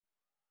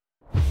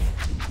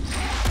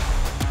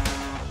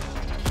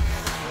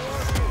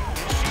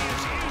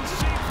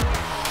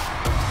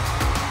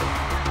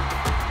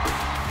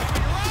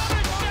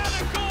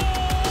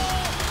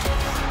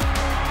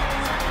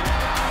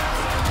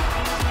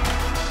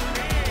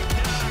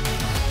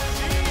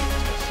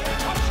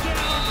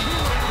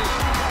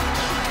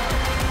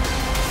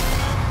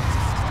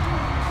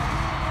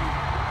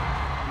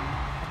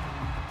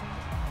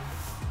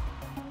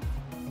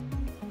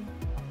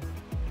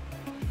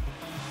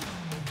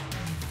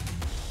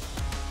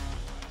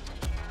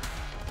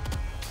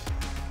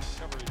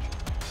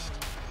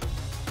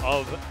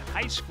of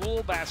high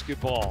school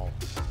basketball.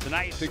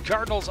 Tonight, the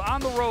Cardinals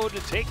on the road to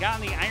take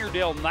on the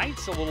Irondale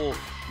Knights, a little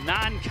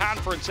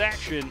non-conference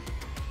action.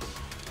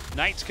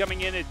 Knights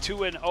coming in at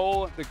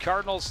 2-0. The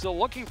Cardinals still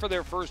looking for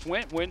their first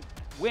win.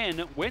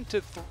 Went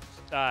to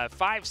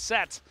 5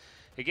 sets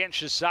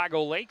against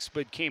Chisago Lakes,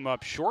 but came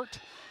up short.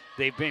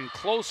 They've been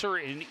closer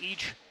in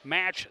each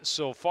match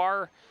so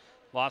far.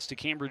 Lost to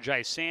Cambridge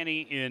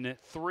Isani in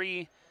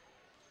 3,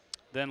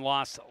 then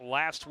lost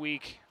last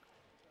week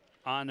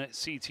on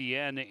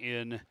CTN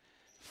in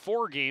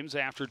 4 games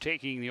after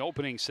taking the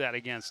opening set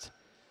against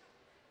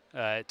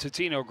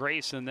Totino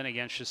Grace, and then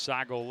against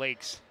Chisago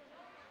Lakes.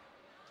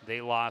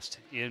 They lost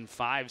in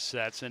 5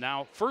 sets. And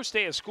now, first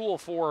day of school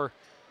for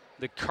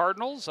the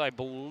Cardinals. I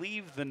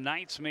believe the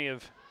Knights may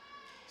have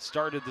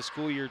started the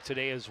school year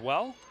today as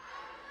well.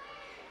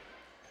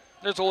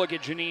 There's a look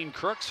at Janine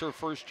Crooks, her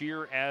first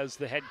year as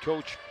the head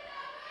coach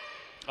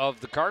of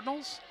the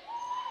Cardinals.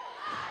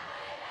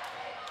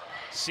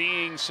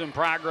 Seeing some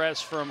progress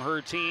from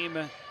her team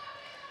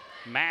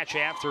match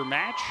after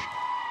match.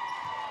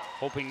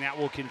 Hoping that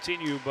will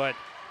continue, but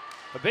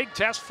a big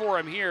test for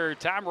him here.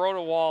 Tom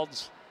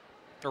Rodefeld's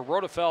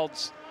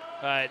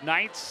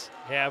Knights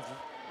have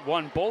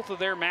won both of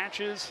their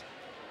matches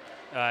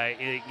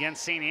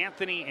against St.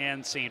 Anthony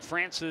and St.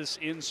 Francis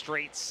in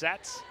straight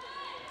sets.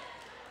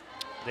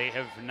 They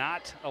have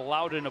not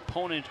allowed an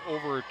opponent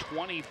over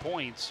 20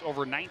 points,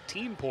 over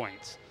 19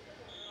 points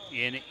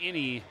in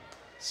any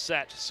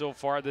set so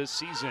far this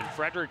season.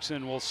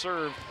 Fredrickson will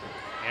serve,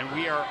 and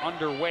we are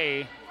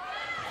underway.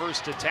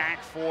 First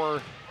attack for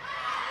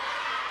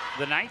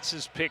the Knights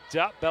is picked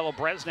up. Bella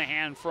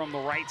Bresnahan from the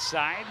right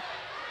side.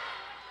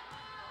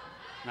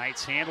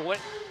 Knights handle it.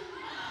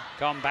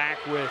 Come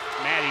back with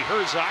Maddie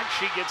Herzog.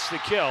 She gets the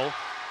kill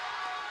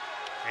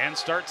and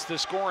starts the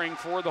scoring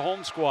for the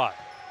home squad.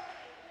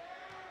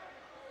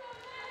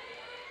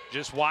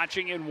 Just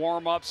watching in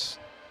warm-ups,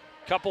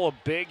 couple of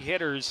big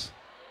hitters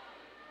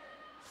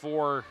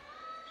for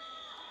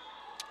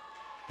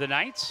the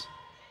Knights.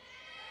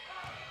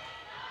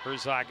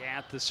 Herzog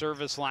at the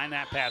service line.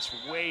 That pass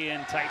way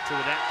in tight to the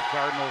net. The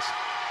Cardinals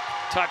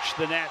touch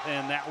the net,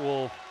 and that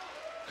will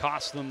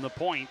cost them the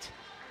point.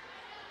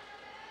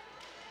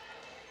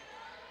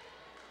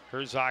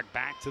 Herzog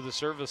back to the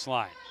service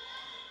line.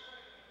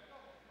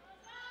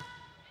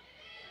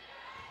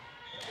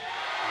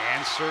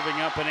 And serving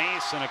up an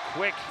ace and a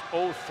quick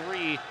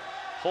 0-3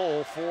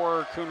 hole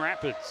for Coon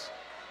Rapids.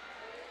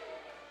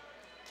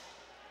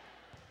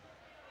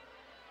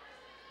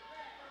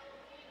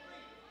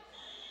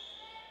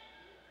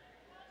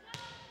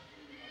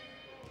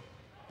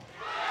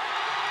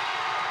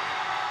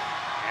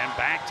 And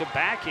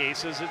back-to-back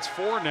aces, it's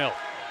 4-0.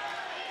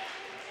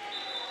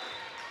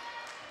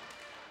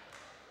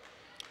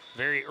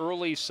 Very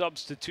early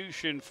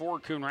substitution for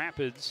Coon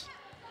Rapids.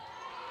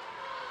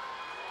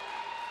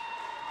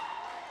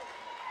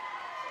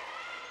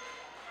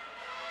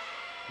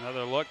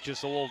 Another look,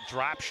 just a little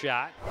drop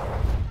shot.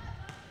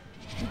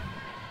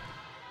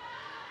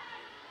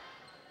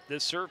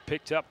 This serve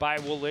picked up by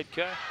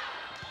Wolitka.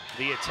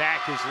 The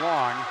attack is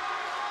long,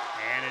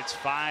 and it's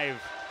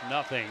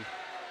 5-0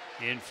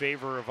 in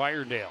favor of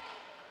Irondale.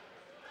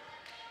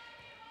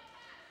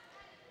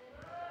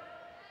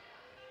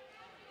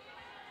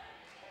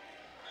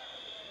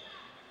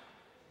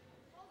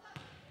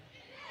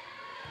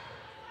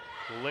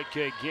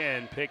 Wolitka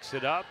again picks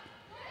it up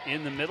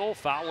in the middle.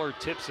 Fowler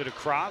tips it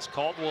across.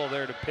 Caldwell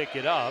there to pick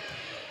it up.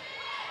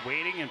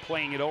 Waiting and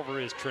playing it over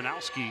is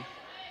Tranowski.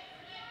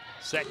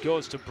 Set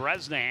goes to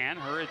Bresnahan.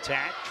 Her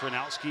attack.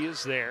 Tranowski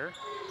is there.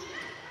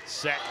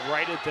 Set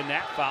right at the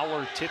net.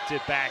 Fowler tipped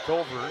it back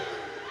over.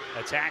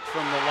 Attack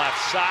from the left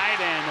side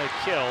and a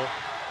kill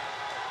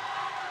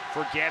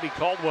for Gabby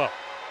Caldwell.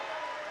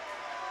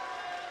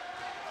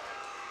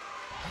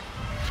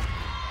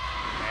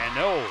 And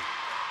no,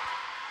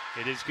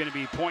 it is going to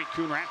be point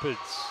Coon Rapids.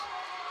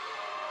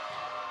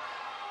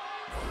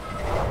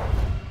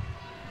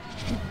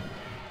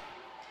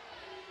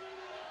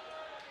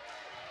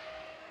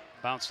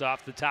 Bounced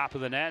off the top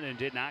of the net and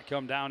did not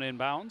come down in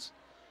bounds.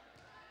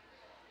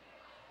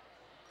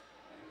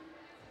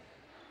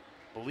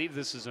 I believe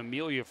this is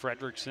Amelia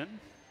Fredrickson.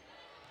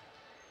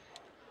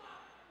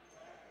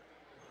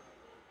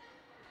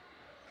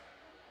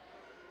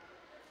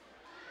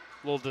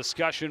 A little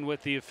discussion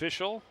with the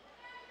official.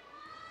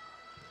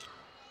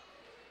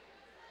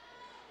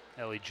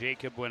 Ellie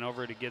Jacob went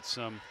over to get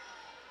some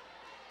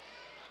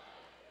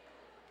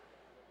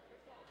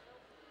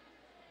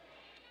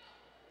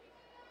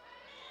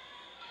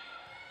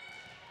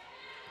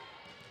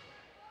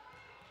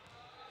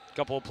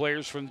couple of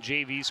players from the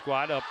JV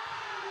squad up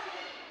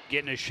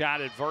getting a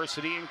shot at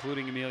varsity,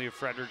 including Amelia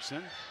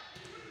Fredrickson.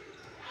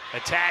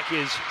 Attack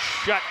is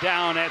shut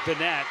down at the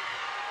net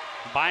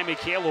by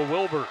Michaela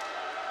Wilbur.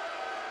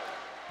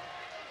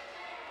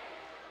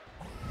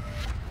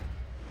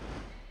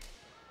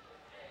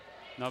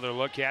 Another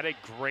look at it.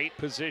 Great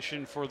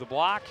position for the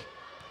block.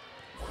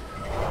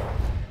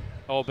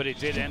 Oh, but it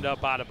did end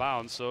up out of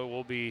bounds, so it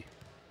will be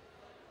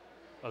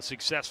A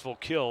successful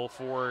kill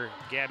for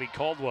Gabby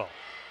Caldwell.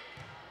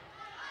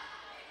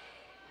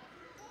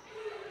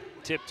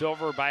 Tipped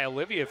over by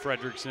Olivia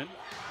Fredrickson.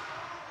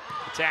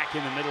 Attack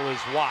in the middle is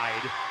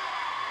wide.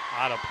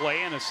 Out of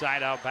play and a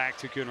side out back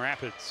to Coon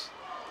Rapids.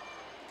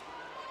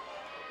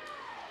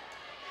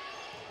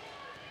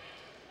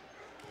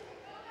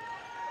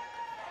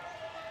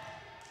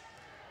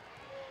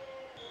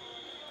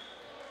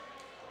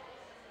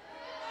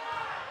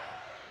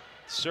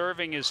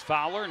 Serving is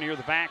Fowler. Near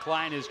the back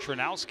line is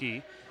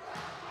Tranowski.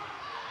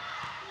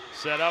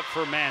 Set up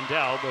for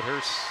Mandel, but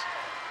her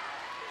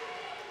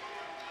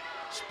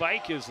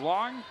spike is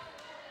long.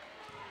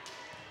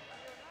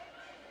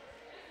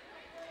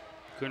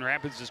 Coon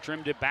Rapids has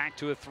trimmed it back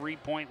to a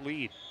 3-point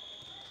lead.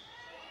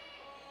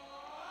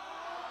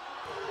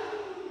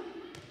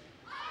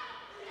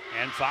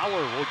 And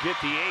Fowler will get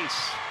the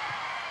ace.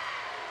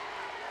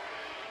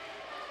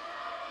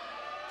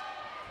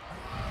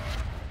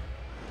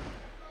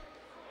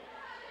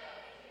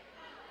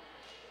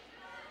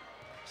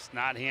 It's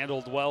not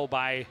handled well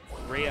by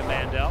Rhea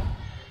Mandel.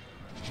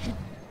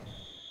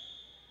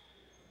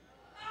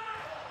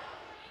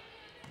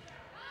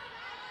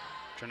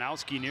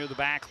 Tranowski near the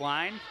back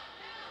line.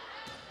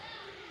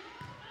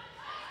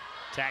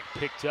 Attack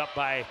picked up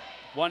by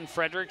one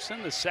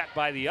Fredrickson. The set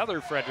by the other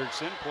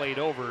Fredrickson, played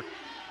over.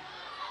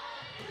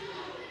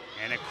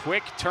 And a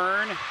quick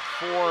turn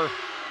for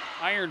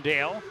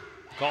Irondale.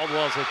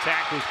 Caldwell's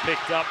attack was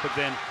picked up, but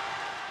then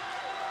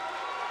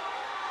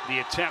the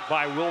attempt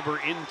by Wilbur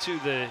into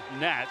the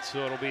net,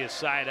 so it'll be a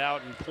side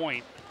out and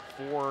point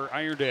for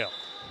Irondale.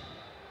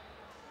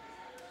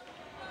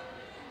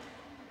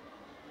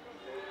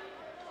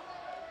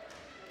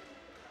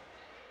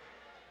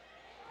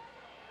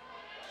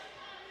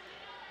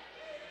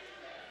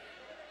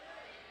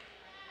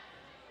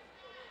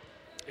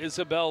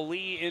 Isabel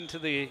Lee into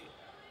the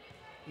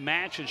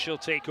match, and she'll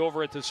take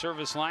over at the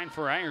service line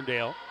for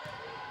Irondale.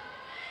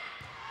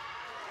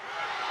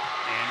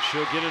 And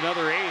she'll get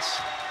another ace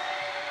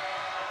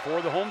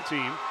for the home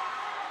team.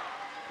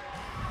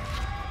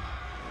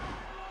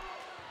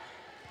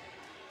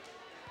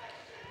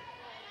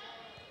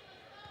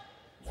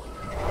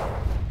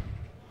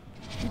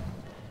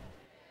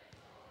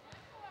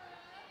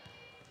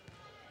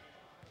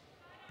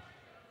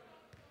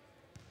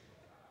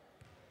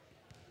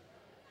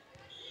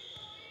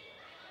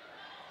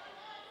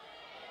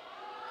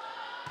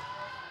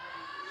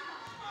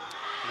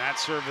 That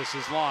service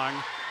is long.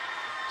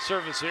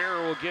 Service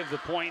error will give the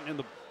point and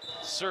the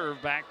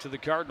serve back to the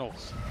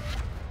Cardinals.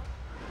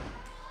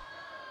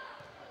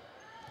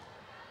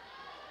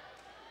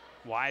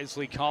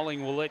 Wisely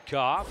calling Wilitka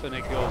off, and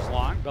it goes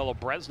long. Bella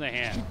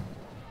Bresnahan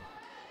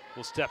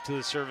will step to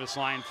the service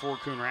line for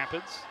Coon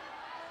Rapids.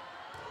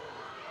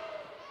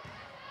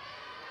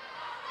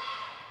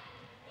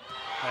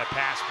 That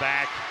pass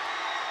back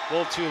a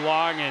little too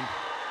long, and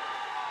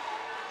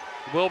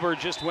Wilbur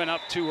just went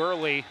up too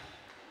early.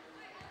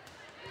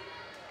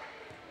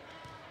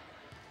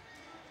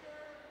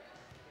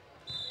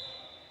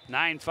 A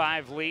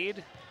 9-5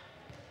 lead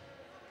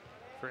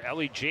for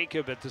Ellie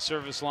Jacob at the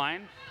service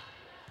line.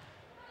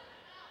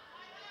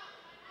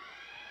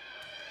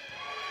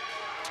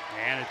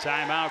 And a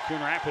timeout, Coon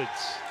Rapids.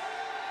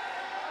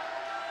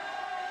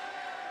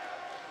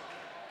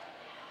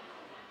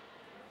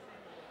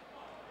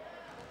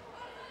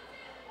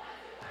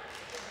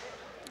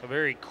 A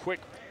very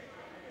quick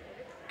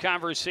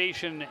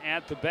conversation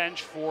at the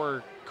bench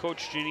for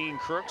Coach Janine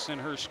Crooks and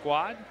her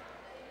squad.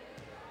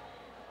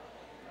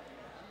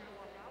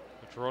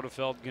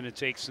 Rodefeld going to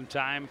take some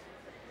time.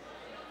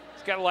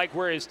 He's got to like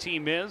where his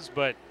team is,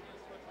 but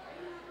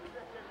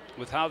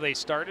with how they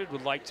started,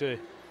 would like to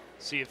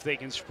see if they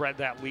can spread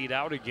that lead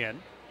out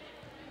again.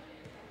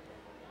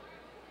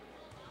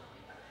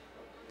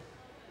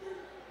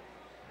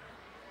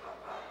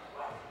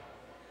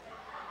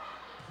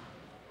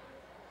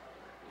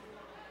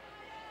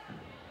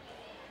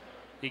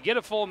 You get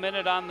a full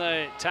minute on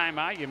the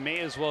timeout, you may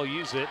as well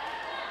use it.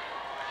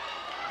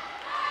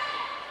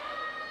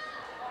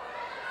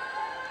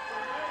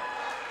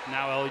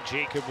 Now Ellie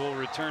Jacob will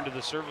return to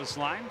the service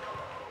line.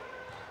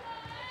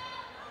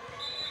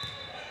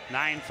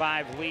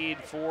 9-5 lead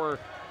for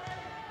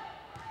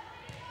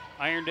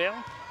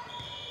Irondale.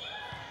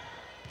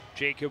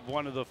 Jacob,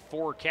 one of the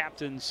 4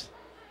 captains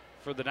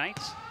for the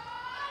Knights.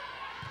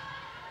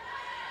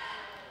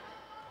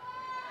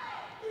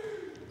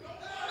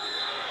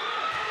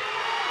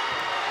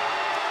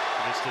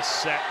 Just a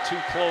set too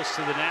close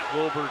to the net.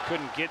 Wilbur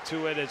couldn't get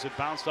to it as it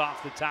bounced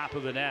off the top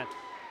of the net.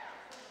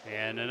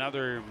 And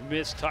another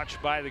missed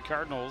touch by the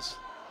Cardinals.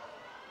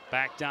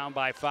 Back down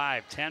by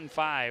 5,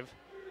 10-5.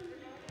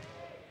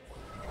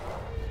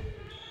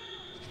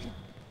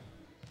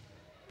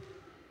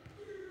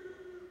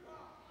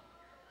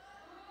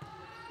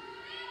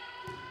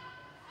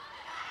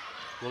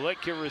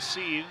 Wilitka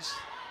receives.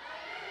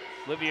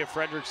 Olivia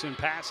Fredrickson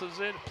passes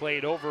it,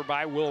 played over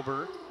by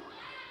Wilbur.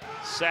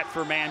 Set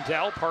for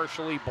Mandel,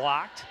 partially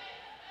blocked.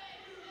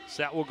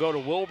 Set will go to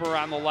Wilbur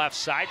on the left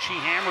side. She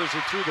hammers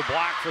it through the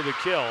block for the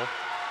kill.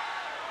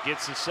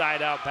 gets the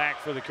side out back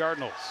for the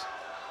Cardinals.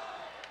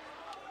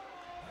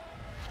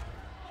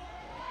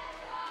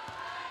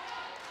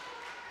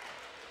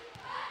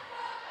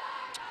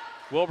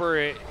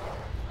 Wilbur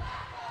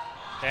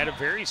had a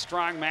very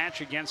strong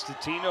match against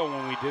Tino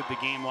when we did the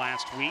game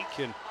last week,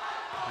 and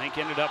I think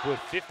ended up with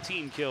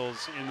 15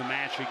 kills in the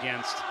match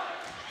against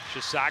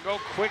Chisago.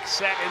 Quick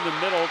set in the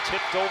middle,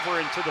 tipped over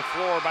into the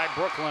floor by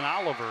Brooklyn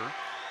Oliver.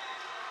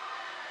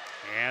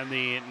 And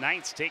the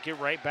Knights take it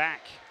right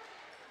back.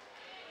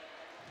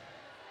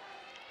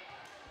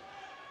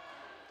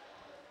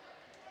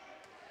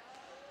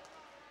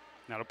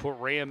 Now to put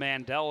Rhea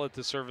Mandel at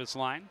the service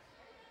line.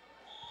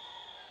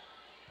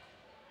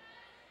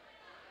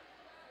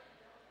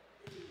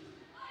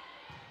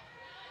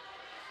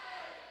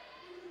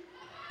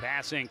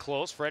 Pass in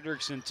close,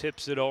 Fredrickson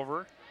tips it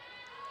over.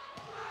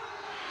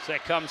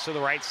 Set comes to the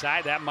right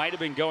side. That might have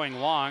been going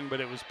long,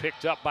 but it was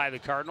picked up by the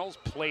Cardinals.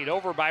 Played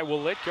over by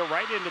Wolitka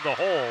right into the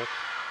hole.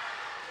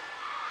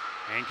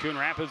 And Coon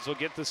Rapids will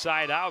get the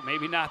side out.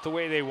 Maybe not the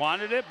way they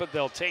wanted it, but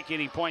they'll take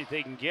any point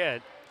they can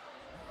get.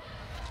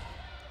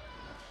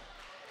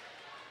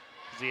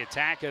 The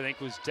attack, I think,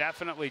 was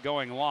definitely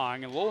going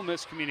long. A little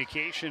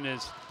miscommunication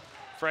as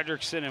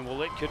Fredrickson and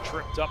Wolitka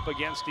tripped up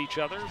against each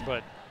other,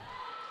 but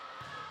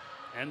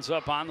ends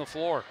up on the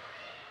floor.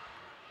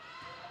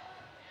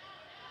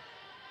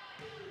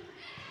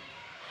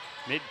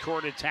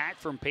 Mid-court attack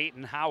from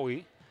Peyton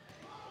Howie.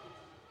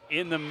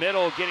 In the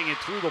middle, getting it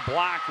through the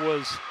block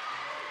was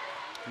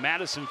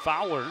Madison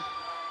Fowler.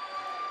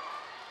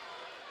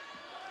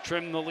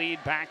 Trimmed the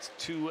lead back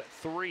to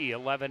 3,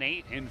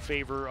 11-8 in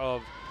favor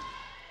of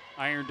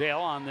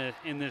Irondale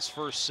in this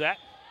first set.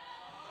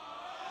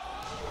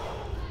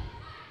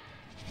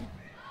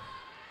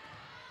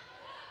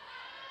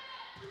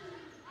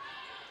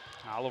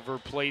 Oliver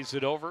plays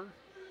it over.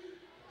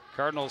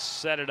 Cardinals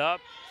set it up.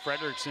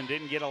 Fredrickson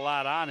didn't get a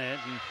lot on it.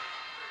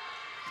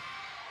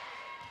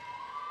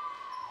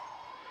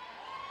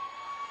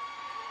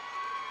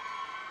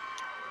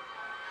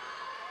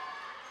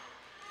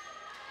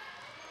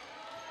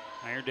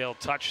 And Irondale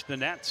touched the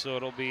net, so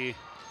it'll be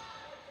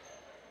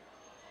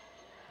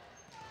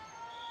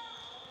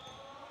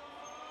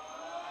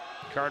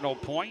Cardinal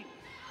point.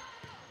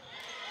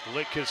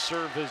 Litka's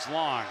serve is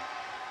long.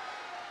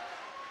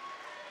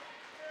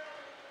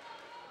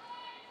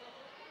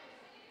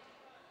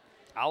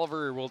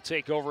 Oliver will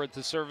take over at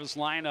the service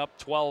line, up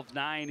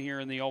 12-9 here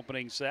in the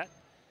opening set.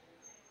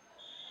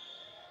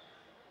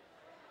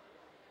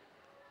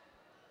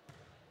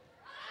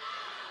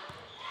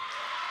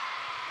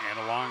 And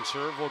a long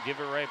serve will give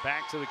it right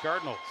back to the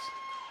Cardinals.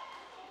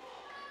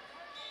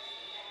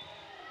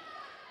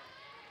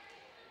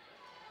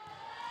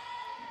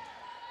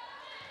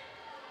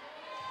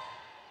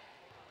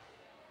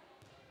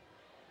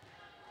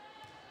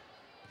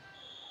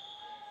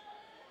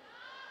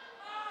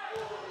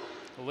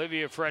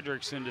 Olivia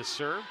Fredrickson to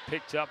serve,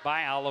 picked up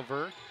by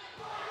Oliver.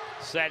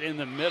 Set in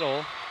the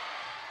middle.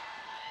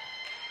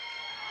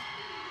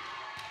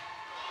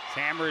 It's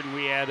hammered, and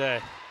we had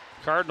a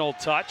Cardinal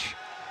touch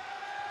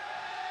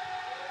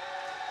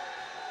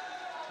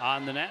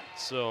on the net,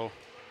 so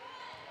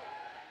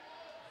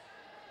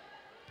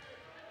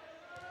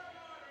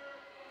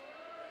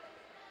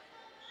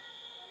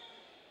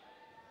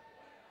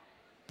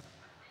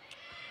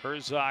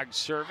Herzog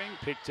serving,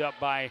 picked up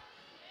by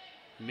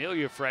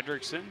Amelia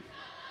Fredrickson.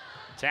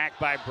 Attacked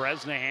by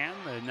Bresnahan.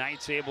 The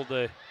Knights able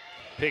to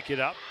pick it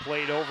up.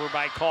 Played over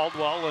by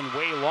Caldwell and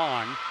way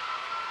long.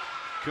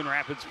 Coon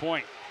Rapids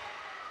point.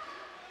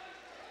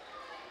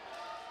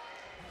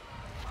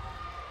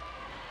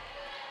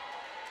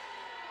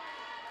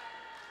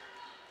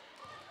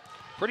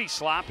 Pretty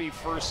sloppy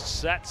first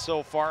set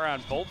so far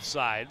on both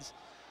sides.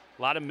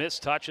 A lot of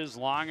missed touches,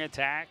 long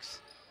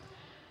attacks.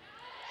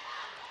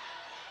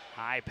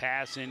 High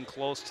pass in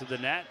close to the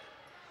net.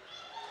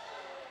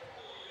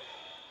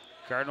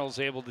 Cardinals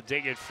able to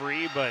dig it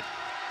free, but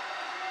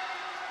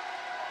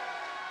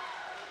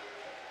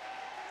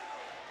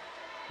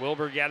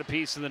Wilbur got a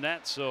piece of the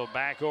net, so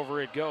back over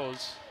it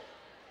goes.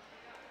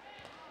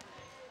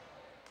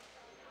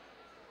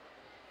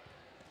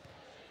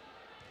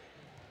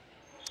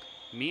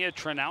 Mia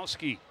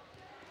Tranowski,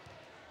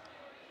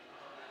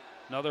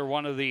 another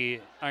one of the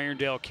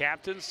Irondale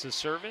captains, to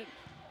serve it.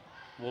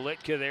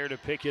 Wolitka there to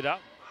pick it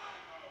up.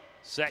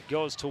 Set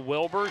goes to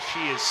Wilbur.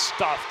 She is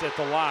stuffed at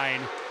the line.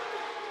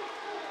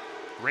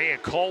 Rhea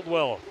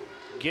Caldwell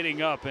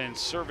getting up and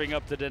serving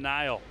up the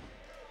denial.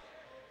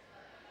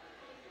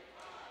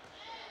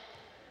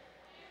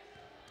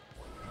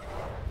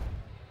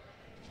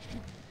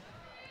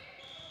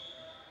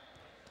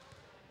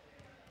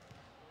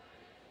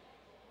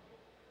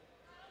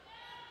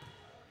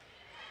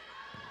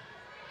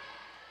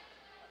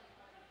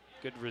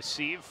 Good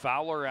receive.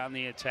 Fowler on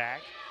the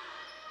attack.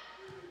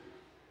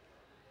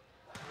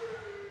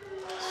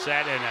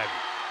 Set and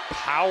a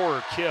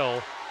power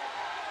kill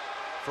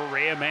for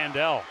Rhea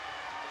Mandel.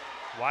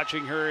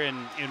 Watching her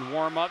in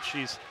warm-up,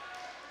 she's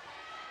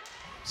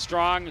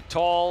strong,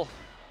 tall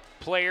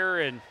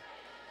player, and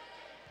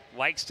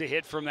likes to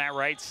hit from that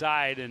right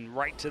side and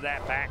right to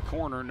that back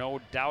corner, no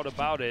doubt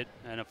about it,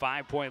 and a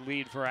 5-point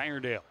lead for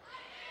Irondale.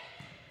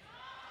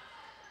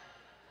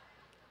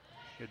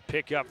 Good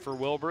pick up for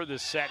Wilbur. The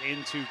set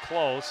in too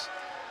close.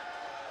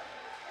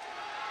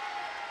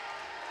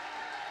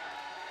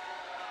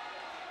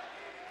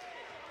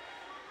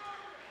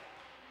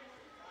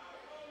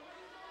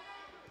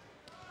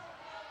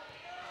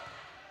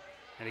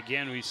 And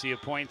again, we see a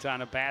point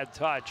on a bad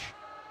touch.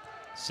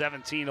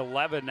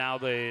 17-11 now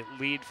the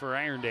lead for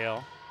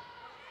Irondale.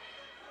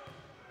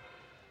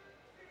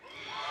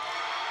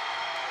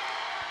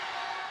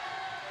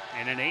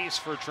 And an ace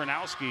for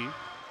Tranowski.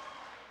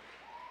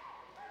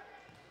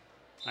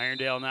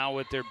 Irondale now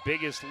with their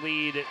biggest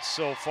lead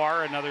so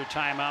far. Another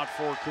timeout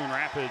for Coon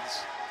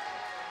Rapids.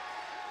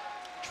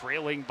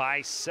 Trailing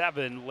by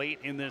 7 late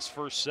in this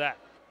first set.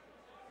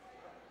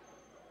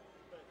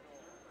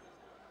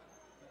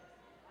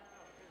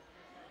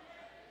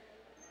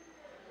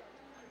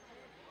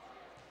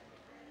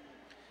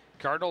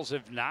 Cardinals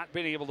have not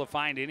been able to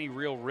find any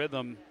real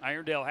rhythm.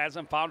 Irondale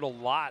hasn't found a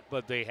lot,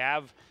 but they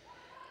have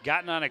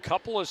gotten on a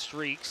couple of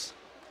streaks,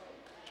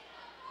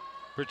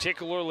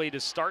 particularly to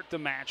start the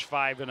match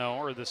 5-0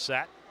 or the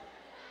set.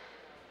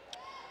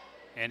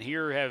 And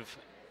here have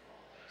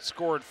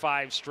scored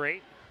 5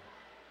 straight.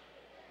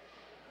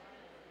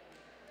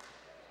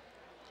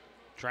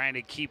 Trying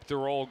to keep the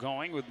roll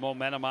going with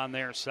momentum on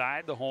their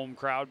side, the home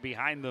crowd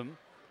behind them.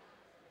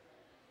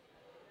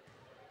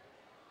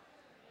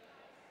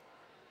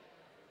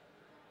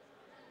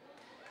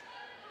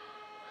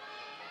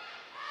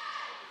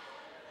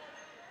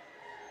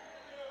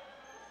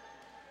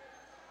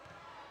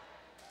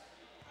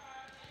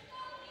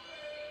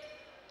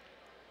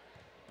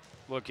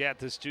 Look at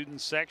the student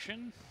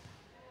section.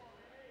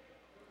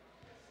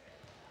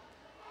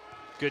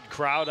 Good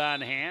crowd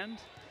on hand.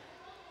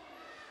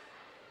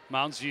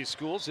 Mounds View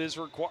Schools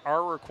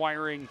are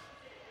requiring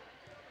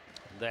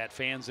that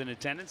fans in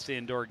attendance to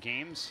indoor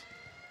games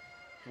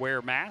wear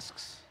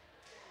masks.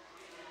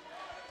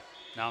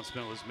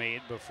 Announcement was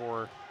made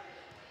before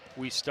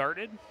we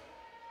started.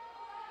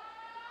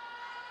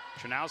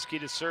 Tranowski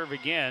to serve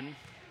again.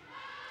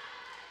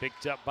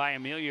 Picked up by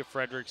Amelia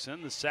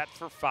Fredrickson. The set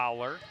for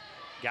Fowler.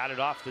 Got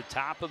it off the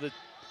top of the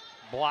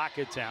block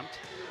attempt.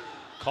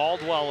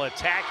 Caldwell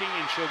attacking,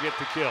 and she'll get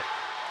the kill.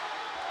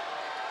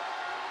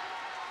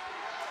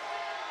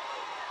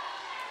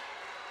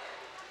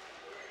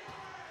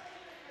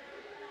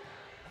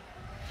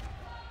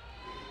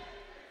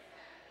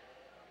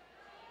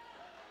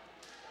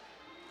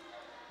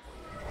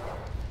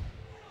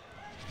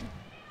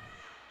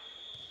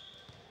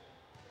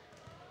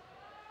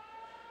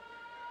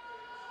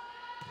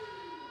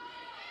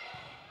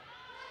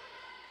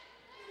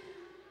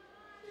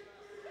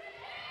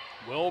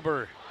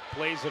 Wilbur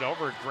plays it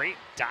over. Great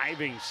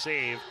diving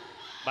save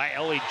by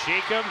Ellie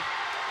Jacob.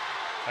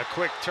 A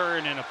quick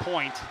turn and a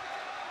point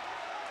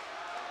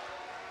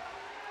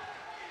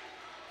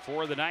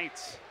for the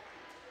Knights.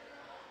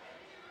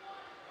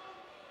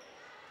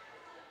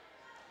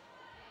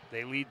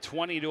 They lead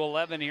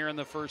 20-11 here in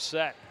the first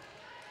set.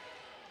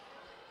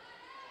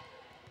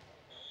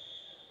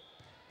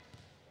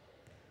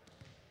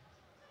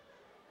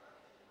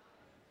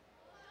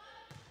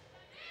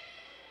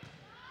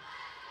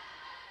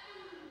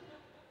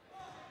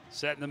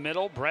 Set in the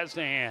middle,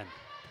 Bresnahan.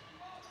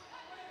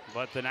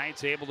 But the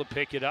Knights able to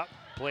pick it up.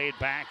 Played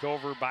back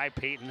over by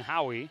Peyton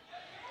Howie.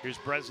 Here's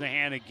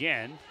Bresnahan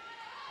again.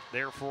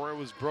 Therefore, it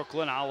was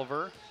Brooklyn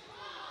Oliver.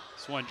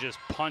 This one just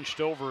punched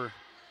over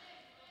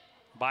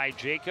by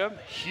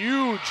Jacob.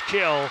 Huge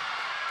kill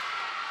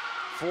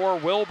for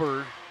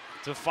Wilbur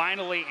to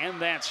finally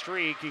end that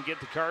streak and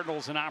get the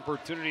Cardinals an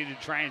opportunity to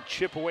try and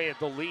chip away at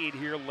the lead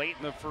here late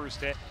in the first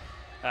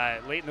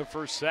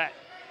set.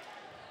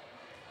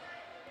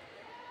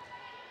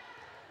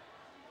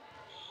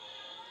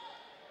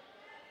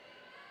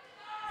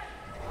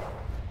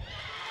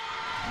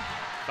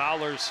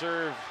 Fowler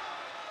serve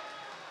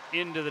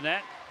into the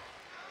net.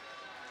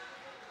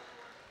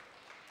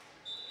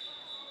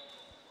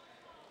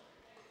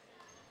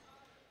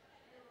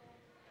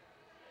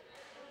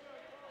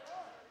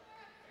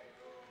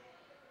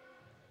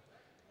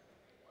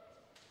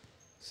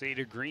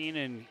 Seda Green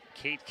and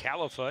Kate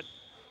Califoot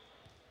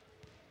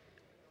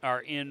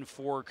are in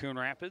for Coon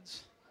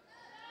Rapids.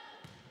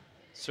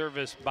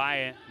 Service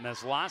by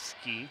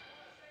Meslowski.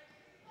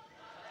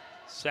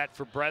 Set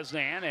for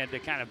Bresnahan, and to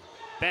kind of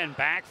bend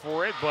back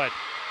for it, but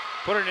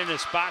put it in a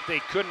spot they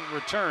couldn't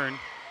return.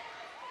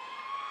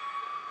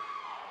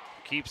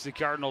 Keeps the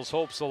Cardinals'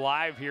 hopes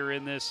alive here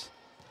in this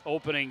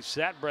opening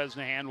set.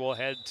 Bresnahan will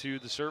head to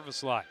the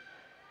service line.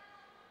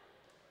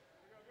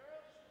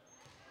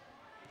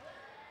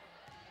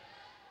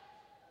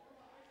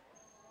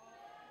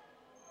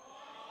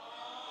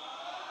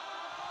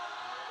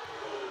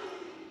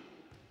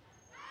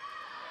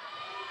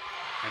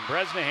 And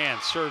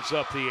Bresnahan serves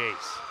up the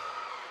ace.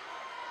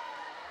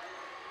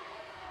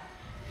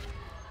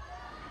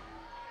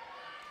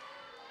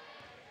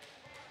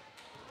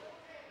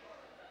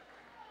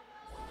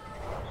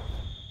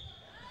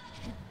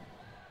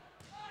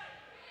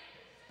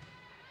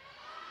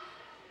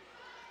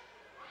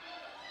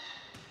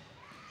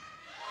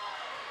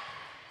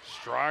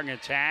 Strong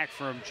attack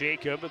from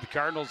Jacob, but the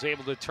Cardinals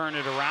able to turn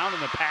it around,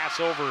 and the pass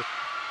over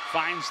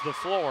finds the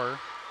floor.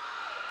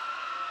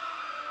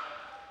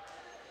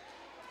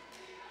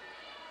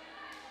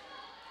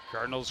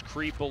 Cardinals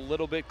creep a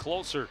little bit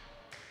closer.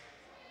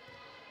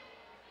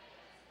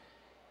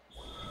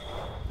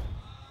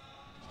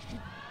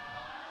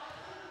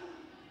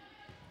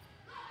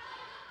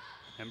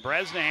 And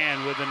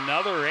Bresnahan with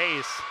another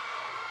ace.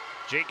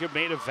 Jacob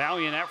made a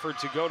valiant effort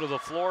to go to the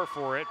floor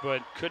for it,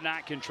 but could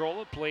not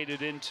control it, played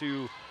it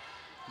into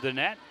the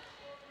net.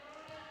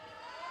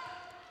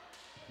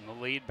 And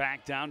the lead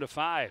back down to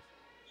 5.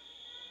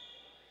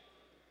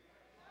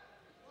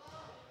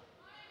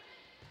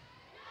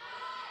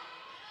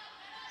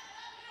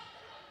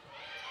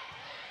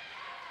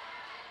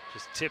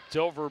 Just tipped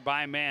over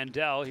by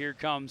Mandel. Here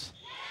comes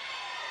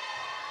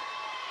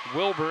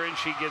Wilbur, and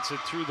she gets it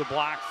through the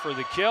block for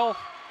the kill.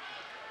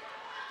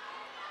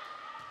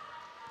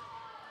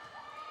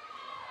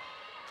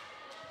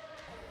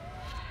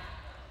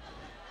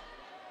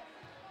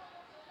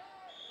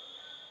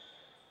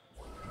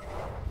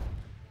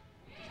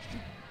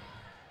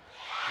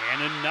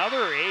 And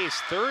another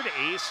ace, third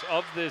ace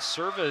of this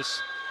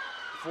service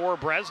for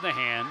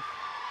Bresnahan.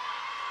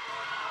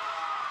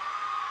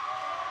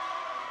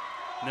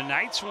 The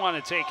Knights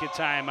want to take a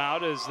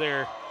timeout as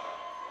their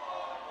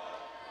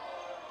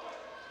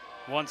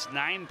once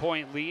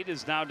 9-point lead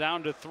is now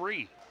down to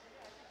 3.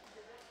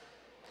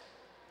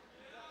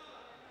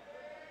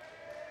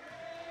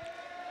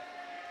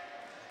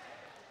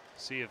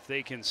 See if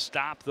they can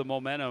stop the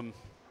momentum.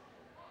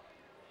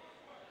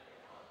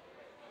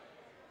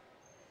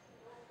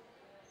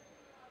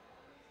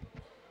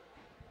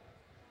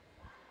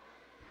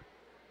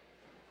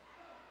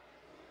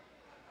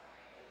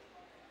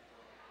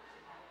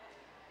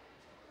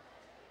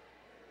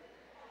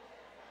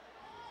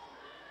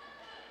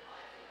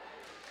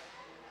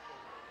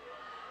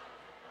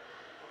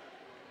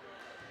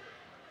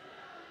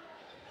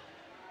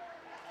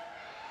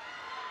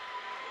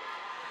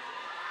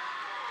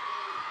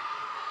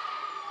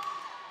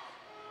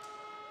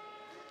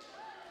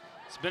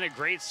 It's been a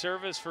great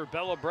service for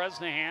Bella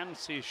Bresnahan.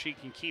 See if she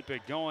can keep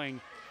it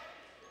going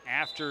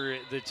after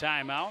the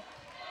timeout.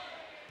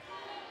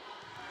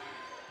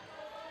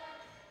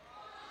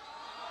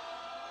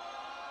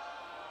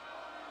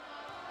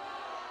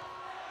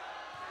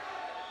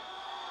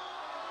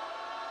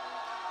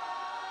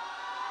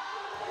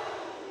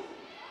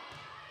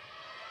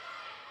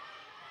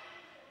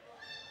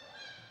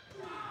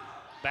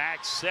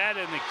 Back set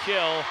and the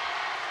kill.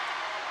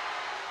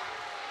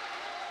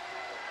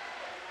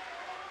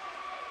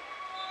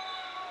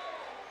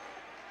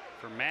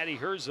 For Maddie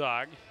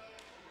Herzog,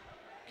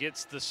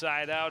 gets the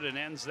side out and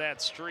ends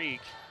that streak.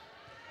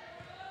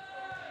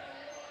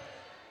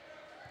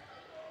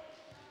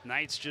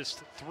 Knights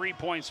just 3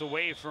 points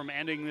away from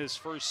ending this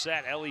first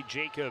set. Ellie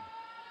Jacob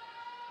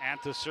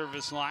at the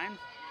service line.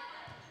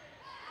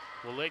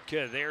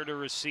 Walitka there to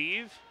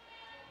receive.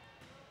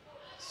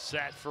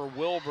 Set for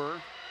Wilbur.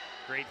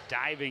 Great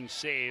diving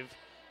save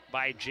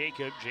by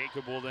Jacob.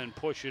 Jacob will then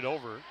push it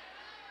over.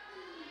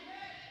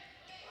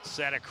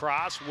 Set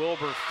across,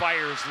 Wilbur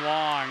fires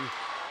long,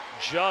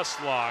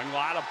 just long. A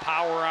lot of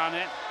power on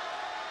it,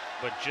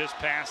 but just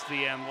past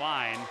the end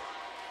line.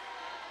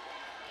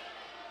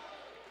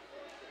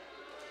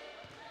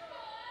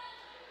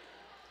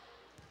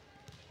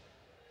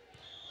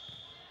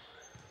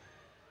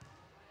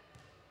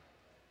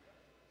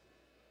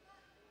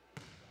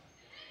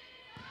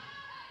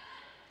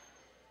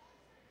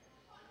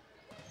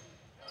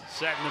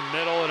 Set in the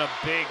middle and a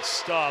big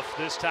stuff,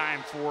 this time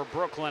for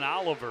Brooklyn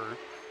Oliver.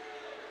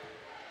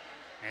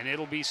 And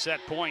it'll be set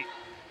point.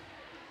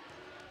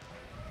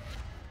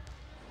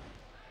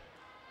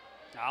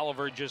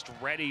 Oliver just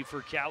ready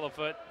for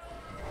Caliphate.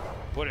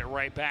 Put it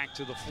right back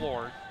to the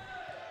floor.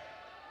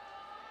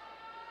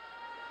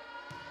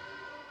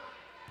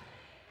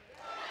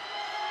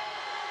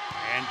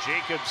 And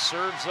Jacob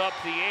serves up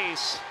the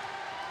ace.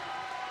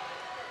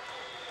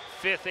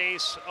 5th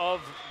ace of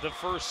the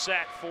first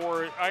set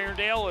for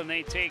Irondale, and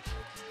they take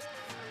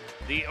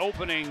the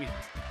opening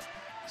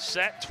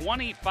set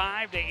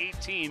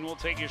 25-18. We'll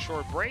take a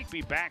short break.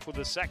 Be back with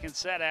the second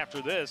set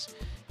after this.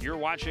 You're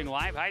watching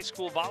live high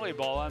school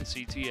volleyball on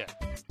CTN.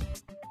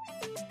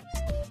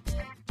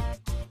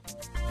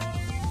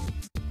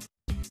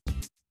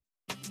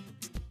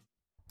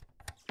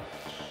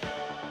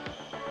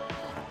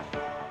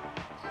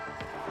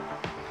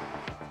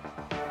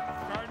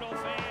 Cardinal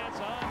fans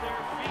on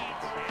their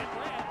feet, and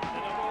Brad, the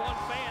 #1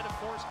 fan, of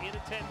course, in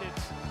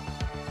attendance.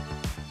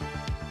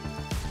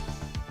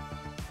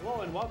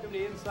 Hello and welcome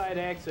to Inside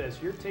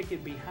Access, your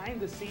ticket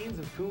behind the scenes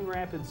of Coon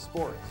Rapids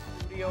sports.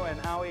 Studio and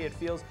Howie, it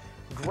feels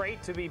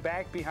great to be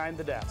back behind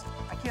the desk.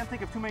 I can't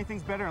think of too many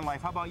things better in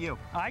life. How about you?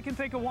 I can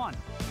think of one,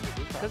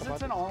 because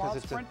it's an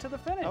all-out sprint to the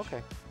finish.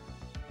 Okay.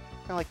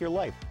 Kind of like your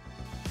life.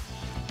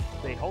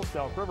 They host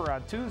Elk River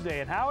on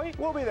Tuesday, and Howie?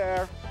 We'll be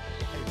there.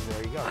 Hey,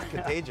 there you go. It's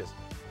contagious.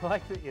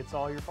 Like it's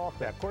all your fault.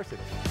 Yeah, of course it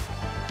is.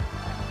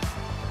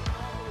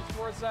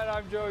 Sports Side,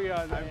 I'm Joe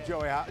Young. I'm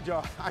Joe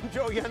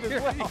Young as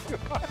well.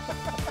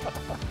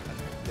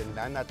 And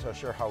I'm not so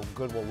sure how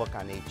good we'll look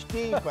on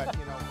HD, but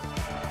you know.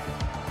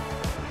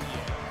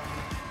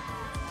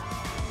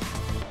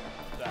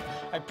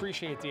 I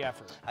appreciate the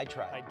effort. I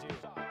try. I do.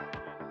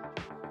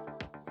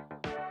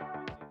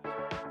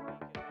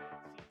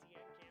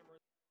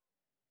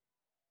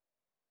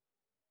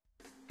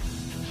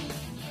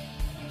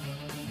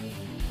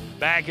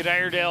 Back at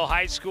Irondale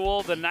High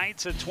School, the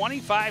Knights a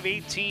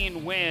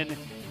 25-18 win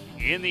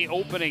in the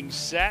opening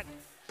set.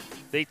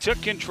 They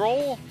took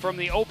control from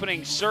the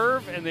opening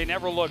serve, and they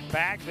never looked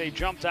back. They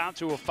jumped out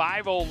to a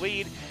 5-0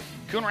 lead.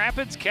 Coon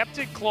Rapids kept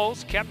it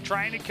close, kept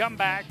trying to come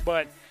back,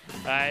 but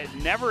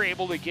never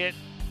able to get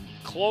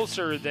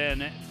closer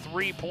than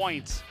 3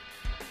 points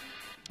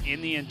in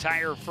the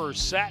entire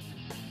first set.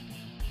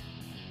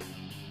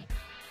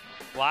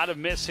 A lot of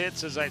miss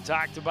hits, as I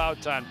talked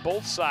about, on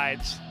both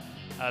sides.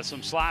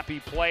 Some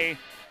sloppy play.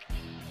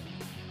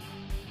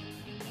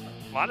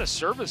 A lot of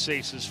service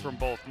aces from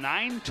both.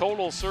 9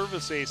 total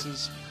service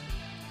aces,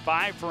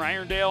 5 for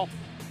Irondale.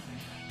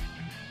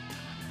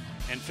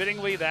 And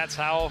fittingly, that's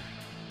how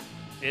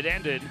it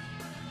ended.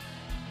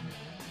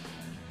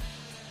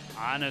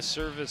 On a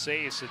service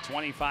ace, a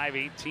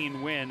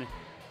 25-18 win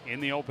in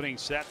the opening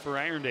set for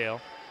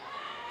Irondale.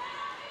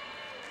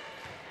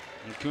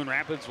 And Coon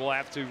Rapids will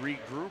have to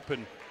regroup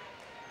and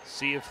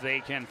see if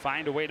they can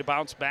find a way to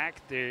bounce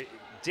back. They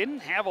didn't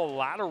have a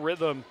lot of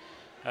rhythm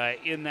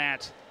in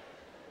that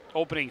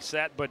opening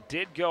set, but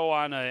did go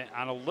on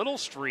a little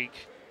streak.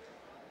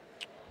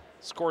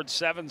 Scored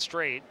 7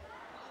 straight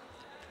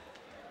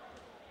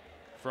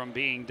from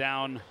being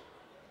down.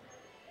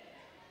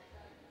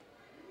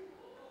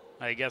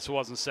 I guess it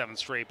wasn't 7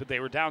 straight, but they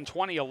were down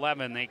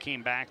 20-11. They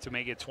came back to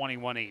make it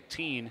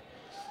 21-18.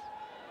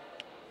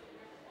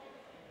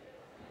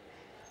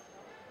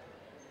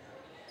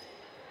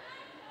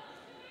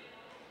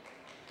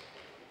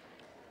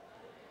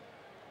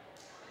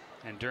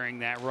 And during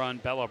that run,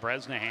 Bella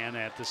Bresnahan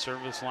at the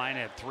service line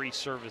had 3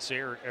 service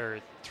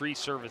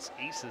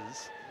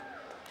aces.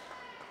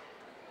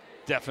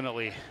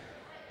 Definitely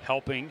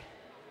helping.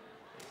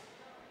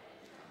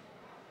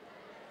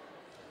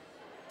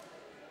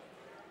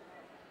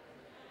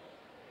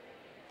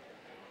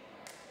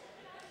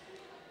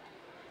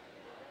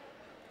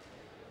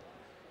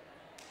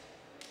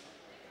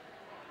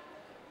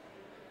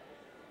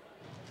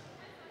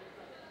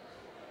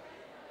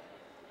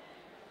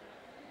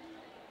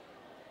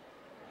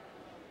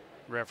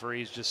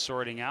 Referees just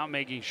sorting out,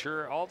 making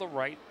sure all the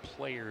right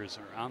players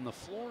are on the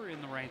floor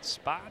in the right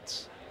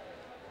spots.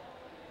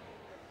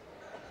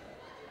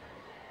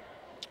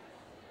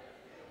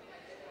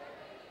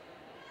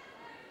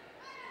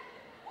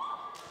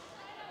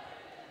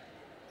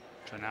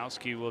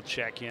 Tranowski will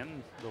check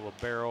in, the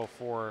libero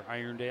for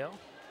Irondale.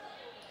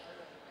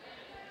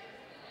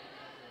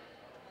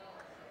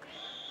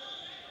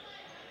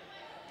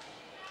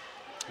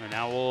 And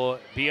now we'll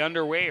be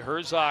underway.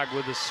 Herzog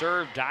with a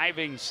serve,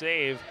 diving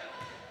save.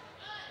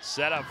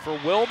 Set up for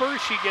Wilbur.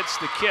 She gets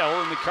the kill,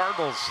 and the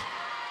Cardinals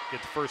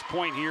get the first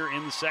point here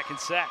in the second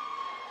set.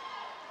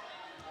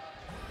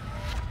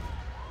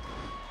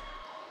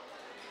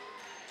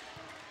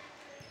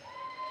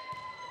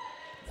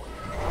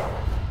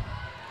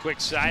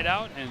 Quick side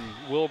out, and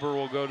Wilbur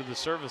will go to the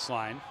service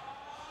line.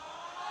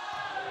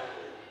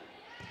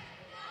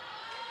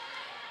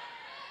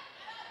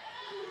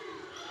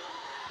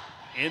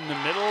 In the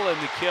middle,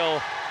 and the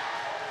kill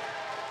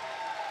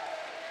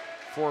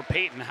for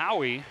Peyton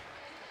Howie.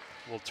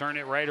 Will turn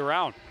it right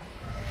around.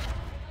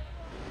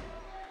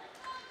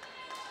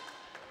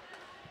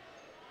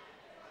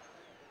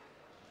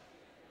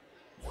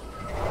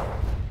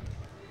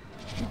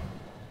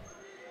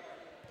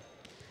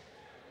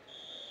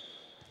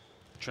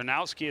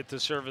 Tranowski at the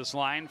service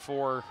line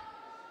for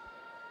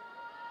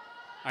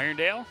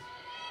Irondale.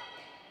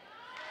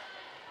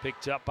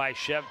 Picked up by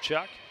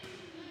Shevchuk.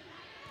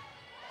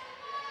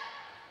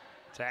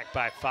 Attacked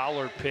by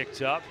Fowler,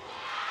 picked up.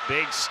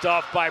 Big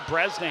stuff by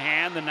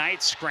Bresnahan. The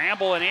Knights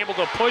scramble and able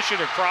to push it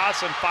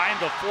across and find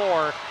the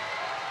floor.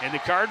 And the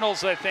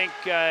Cardinals, I think,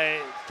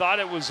 thought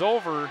it was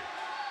over.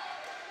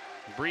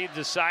 Breathed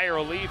a sigh of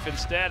relief.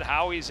 Instead,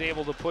 Howie's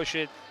able to push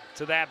it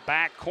to that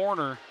back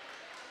corner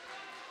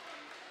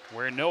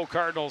where no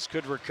Cardinals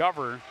could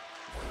recover.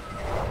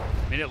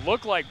 I mean, it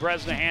looked like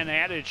Bresnahan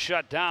had it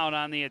shut down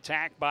on the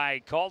attack by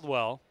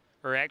Caldwell.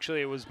 Or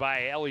actually, it was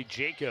by Ellie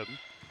Jacob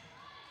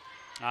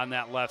on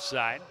that left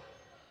side.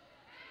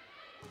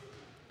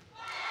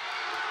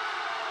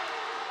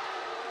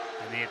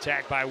 And the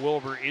attack by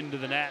Wilbur into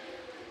the net.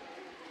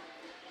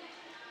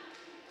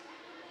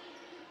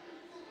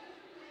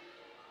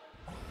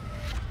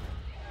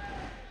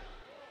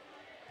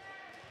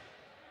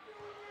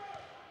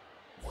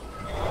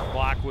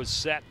 Block was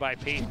set by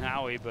Peyton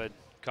Howie, but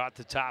caught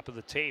the top of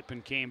the tape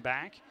and came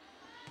back.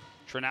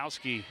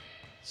 Tranowski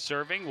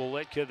serving.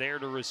 Wolitka there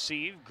to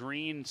receive.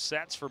 Green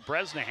sets for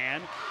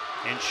Bresnahan,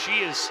 and she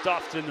is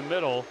stuffed in the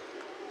middle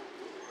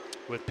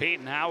with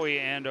Peyton Howie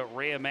and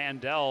Rhea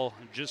Mandel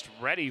just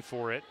ready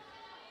for it.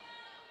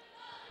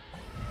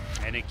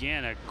 And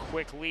again, a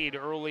quick lead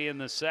early in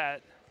the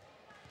set.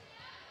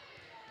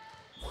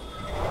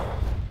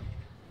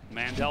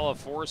 Mandela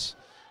force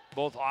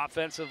both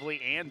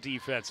offensively and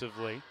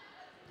defensively.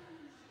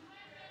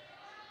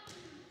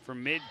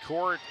 From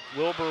mid-court,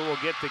 Wilbur will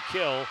get the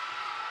kill.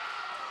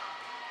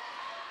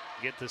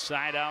 Get the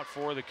side out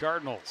for the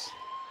Cardinals.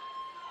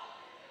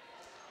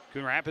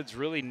 Coon Rapids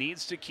really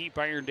needs to keep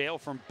Irondale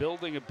from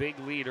building a big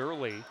lead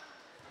early.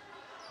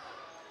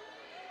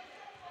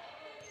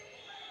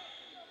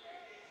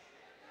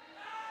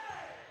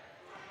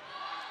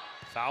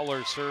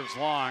 Fowler serves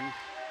long.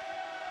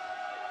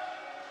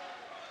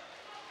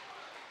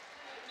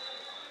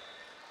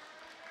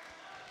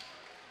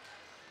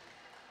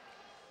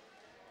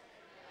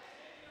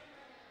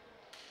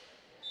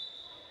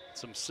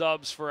 Some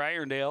subs for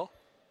Irondale.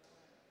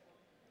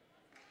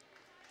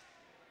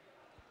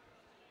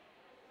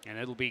 And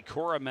it'll be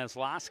Cora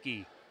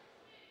Meslowski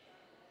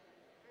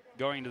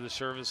going to the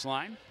service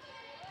line.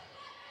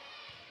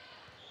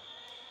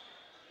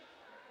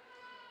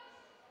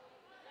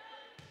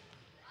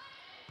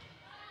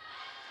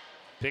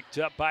 Picked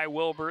up by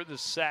Wilbur, the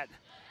set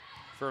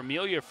for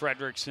Amelia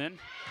Fredrickson,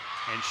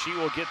 and she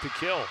will get the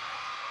kill.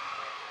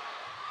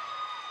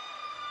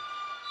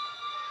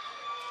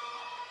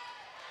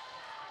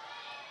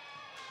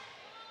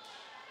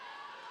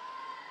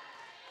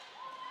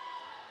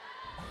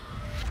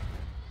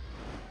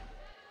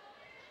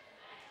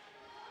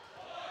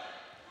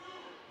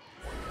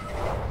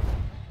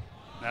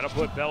 That'll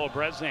put Bella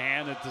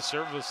Bresnahan at the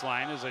service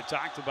line. As I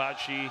talked about,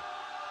 she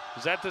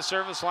was at the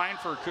service line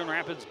for Coon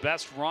Rapids'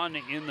 best run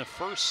in the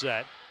first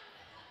set.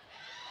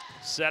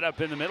 Set up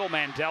in the middle,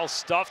 Mandel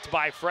stuffed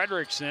by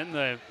Fredrickson.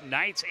 The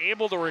Knights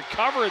able to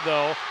recover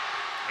though,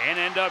 and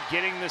end up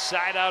getting the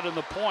side out in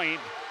the point.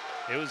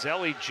 It was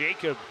Ellie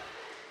Jacob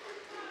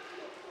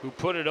who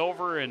put it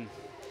over, and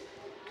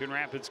Coon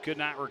Rapids could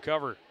not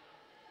recover.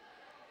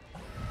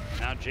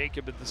 Now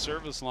Jacob at the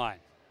service line.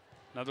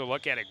 Another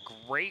look at a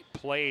great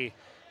play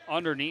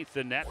underneath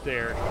the net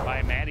there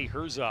by Maddie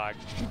Herzog.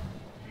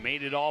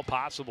 Made it all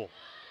possible.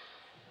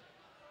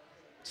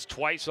 It's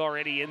twice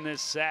already in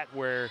this set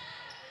where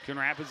Coon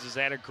Rapids has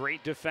had a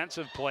great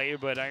defensive play,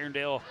 but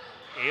Irondale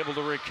able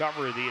to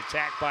recover. The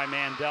attack by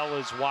Mandel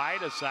is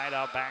wide, a side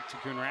out back to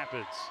Coon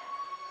Rapids.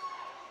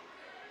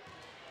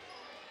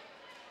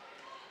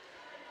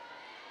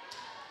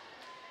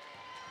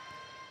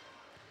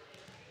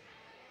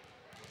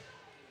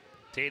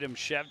 Tatum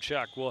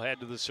Shevchuk will head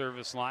to the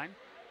service line.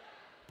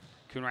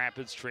 Coon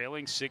Rapids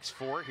trailing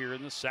 6-4 here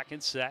in the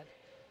second set.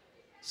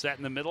 Set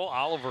in the middle,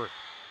 Oliver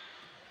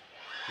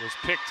was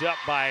picked up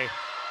by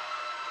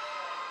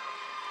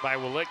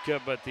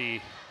Wilitka, but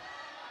the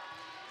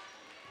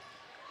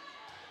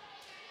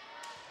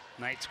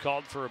Knights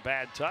called for a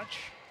bad touch.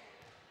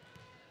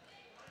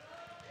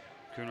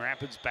 Coon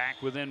Rapids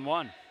back within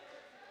one.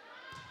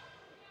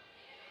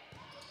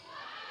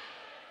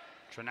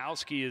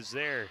 Tranowski is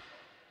there.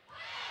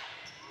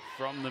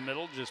 From the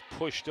middle, just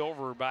pushed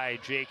over by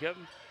Jacob.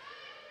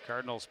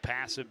 Cardinals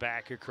pass it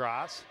back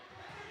across.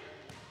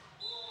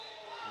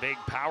 Big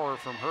power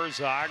from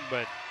Herzog,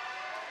 but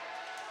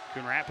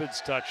Coon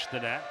Rapids touched the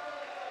net.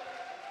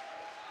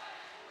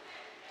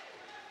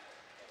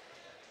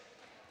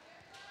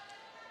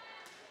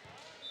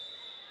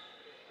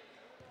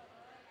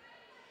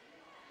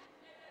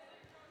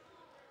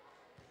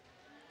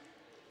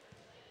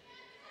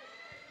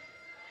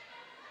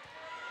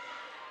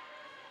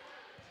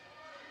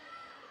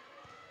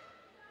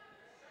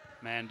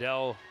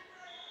 Mandel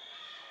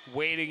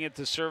waiting at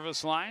the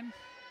service line.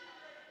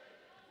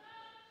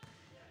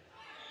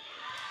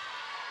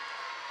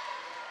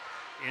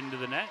 Into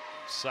the net,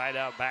 side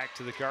out back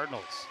to the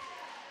Cardinals.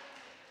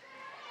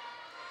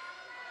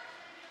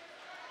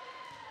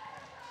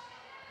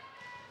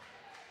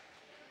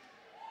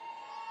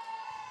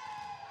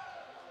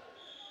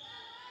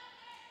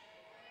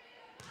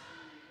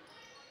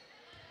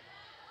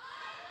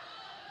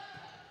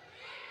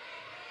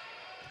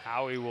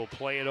 Howie will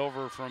play it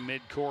over from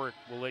midcourt.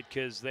 Wilitka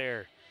is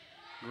there.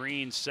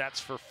 Green sets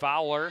for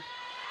Fowler,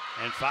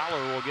 and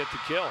Fowler will get the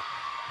kill.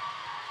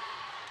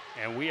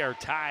 And we are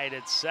tied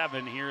at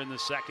 7 here in the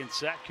second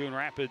set. Coon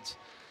Rapids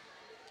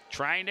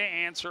trying to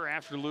answer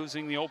after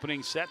losing the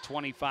opening set,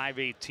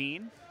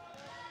 25-18.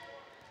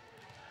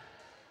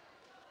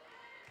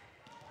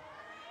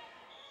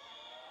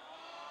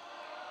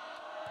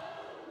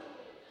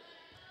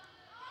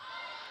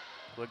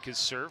 Wilitka's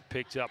serve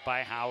picked up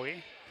by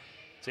Howie.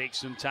 Takes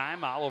some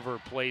time.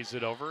 Oliver plays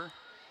it over.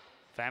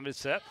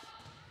 Famiset.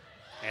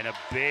 And a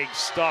big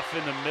stuff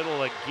in the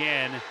middle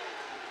again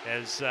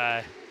as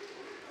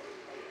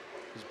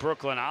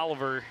Brooklyn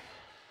Oliver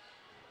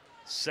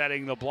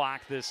setting the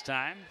block this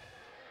time.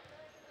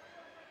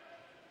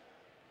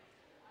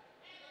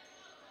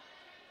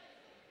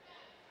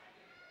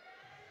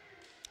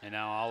 And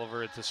now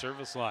Oliver at the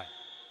service line.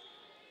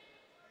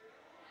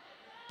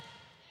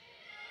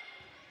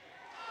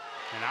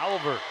 And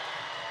Oliver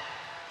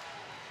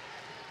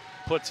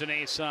puts an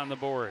ace on the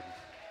board.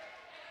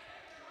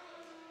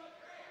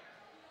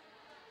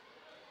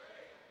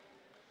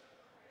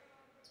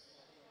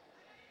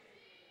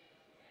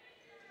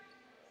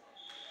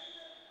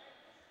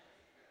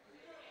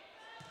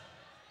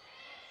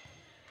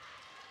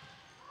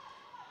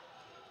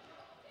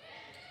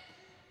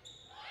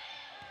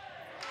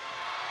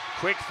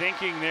 Quick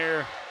thinking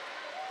there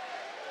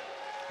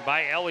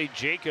by Ellie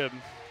Jacob.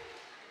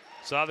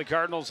 Saw the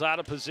Cardinals out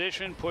of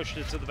position, pushed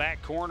it to the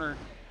back corner.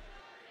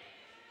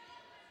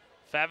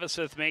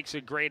 Favaseth makes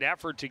a great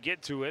effort to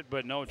get to it,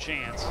 but no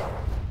chance.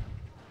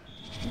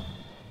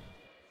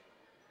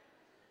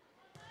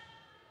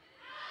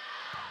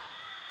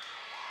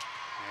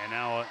 And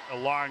now a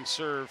long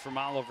serve from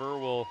Oliver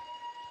will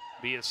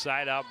be a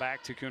side out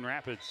back to Coon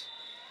Rapids.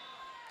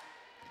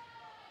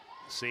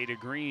 Seda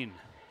Green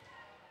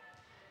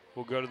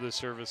will go to the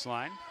service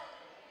line.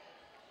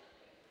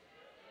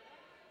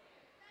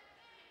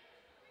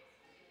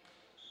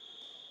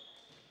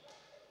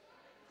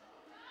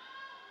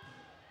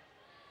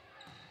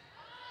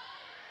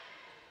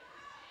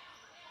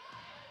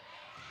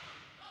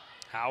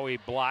 Howie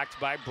blocked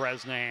by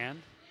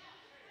Bresnahan.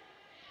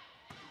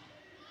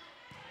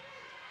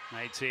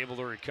 Knight's able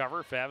to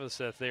recover.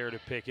 Favaseth there to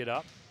pick it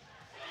up.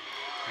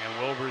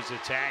 And Wilbur's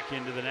attack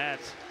into the net.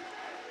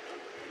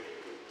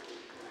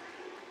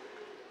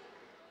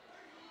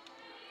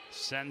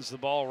 Sends the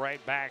ball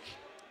right back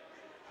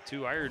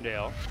to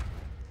Irondale.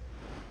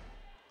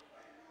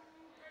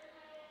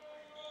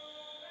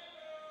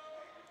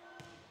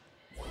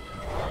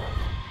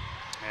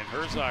 And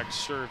Herzog's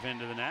serve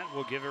into the net.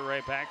 We'll give it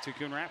right back to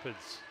Coon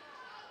Rapids.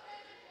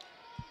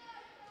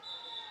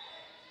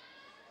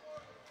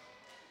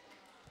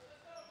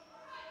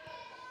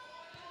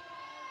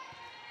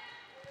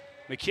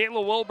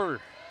 Michaela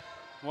Wilbur,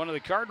 one of the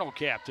Cardinal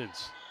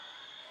captains,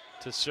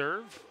 to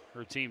serve.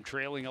 Her team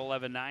trailing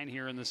 11-9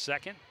 here in the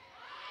second.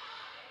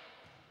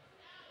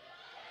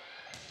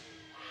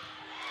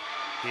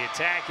 The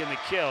attack and the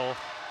kill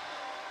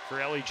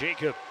for Ellie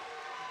Jacob.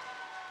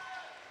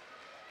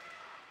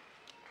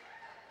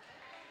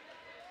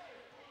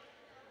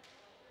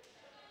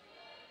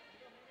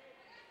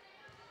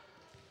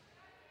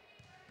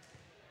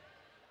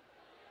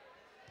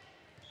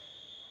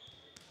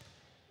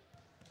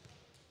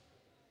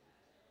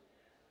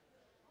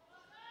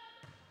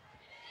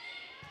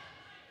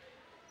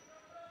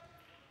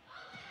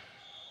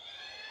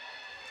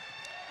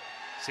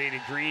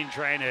 Seda Green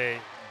trying to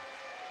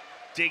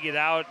dig it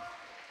out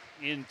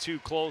in too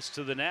close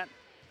to the net.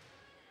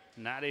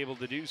 Not able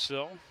to do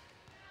so.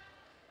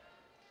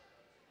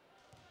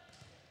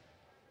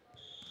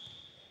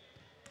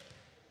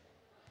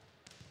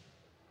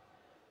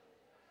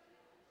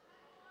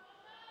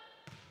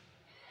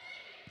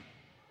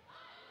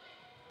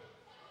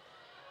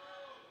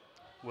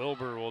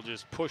 Wilbur will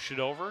just push it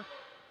over.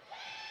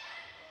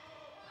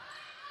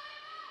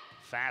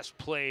 Fast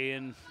play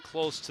in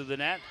close to the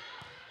net.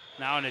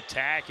 Now an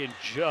attack and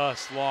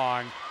just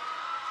long.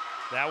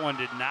 That one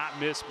did not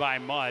miss by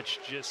much,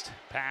 just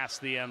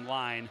past the end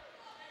line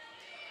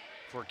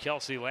for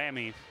Kelsey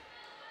Lammy.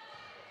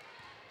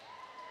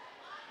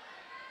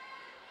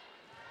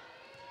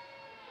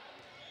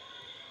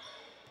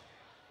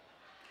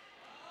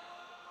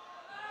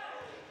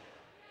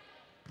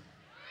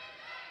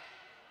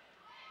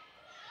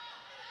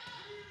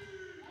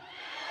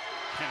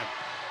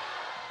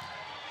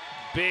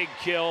 Big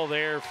kill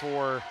there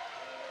for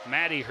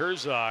Maddie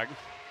Herzog.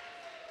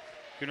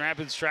 Coon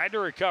Rapids tried to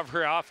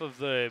recover off of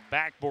the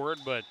backboard,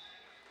 but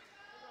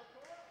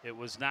it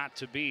was not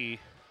to be.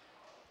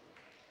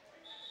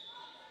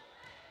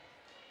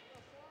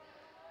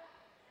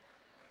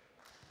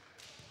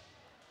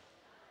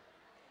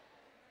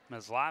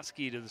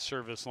 Maslowski to the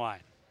service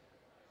line.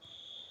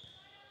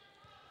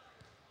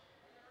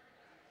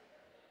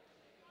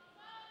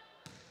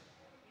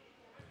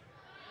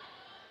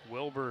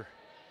 Wilbur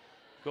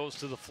goes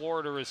to the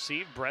floor to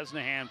receive.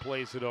 Bresnahan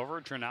plays it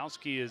over.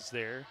 Tranowski is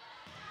there.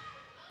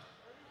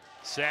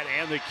 Set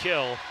and the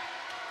kill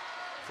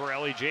for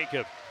Ellie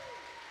Jacob.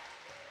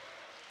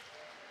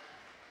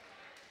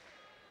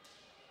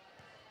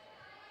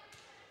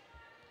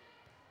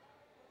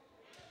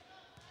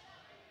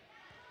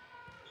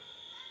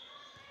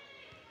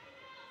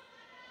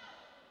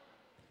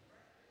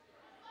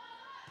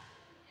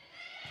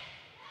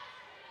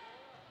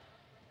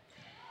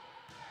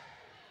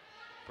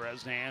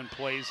 Bresnahan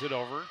plays it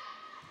over.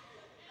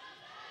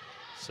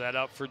 Set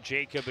up for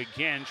Jacob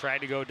again. Tried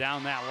to go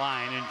down that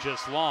line and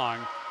just long.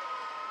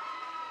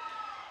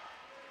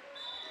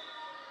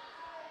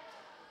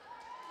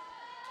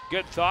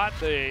 Good thought.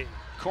 The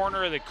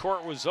corner of the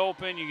court was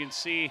open. You can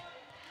see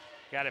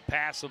got it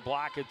past the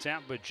block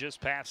attempt, but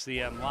just past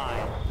the end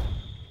line.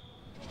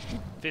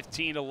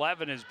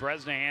 15-11 as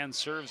Bresnahan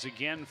serves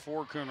again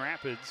for Coon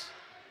Rapids.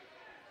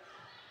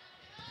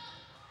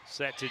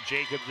 Set to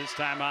Jacob, this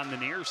time on the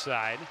near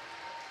side.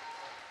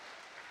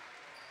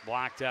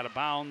 Blocked out of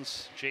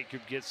bounds. Jacob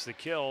gets the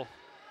kill.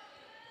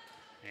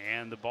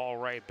 And the ball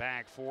right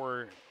back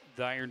for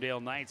the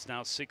Irondale Knights.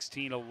 Now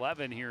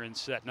 16-11 here in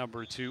set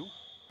number 2.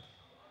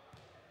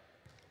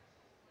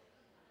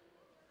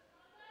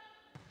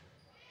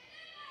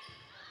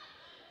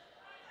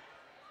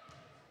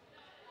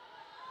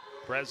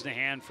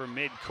 Bresnahan from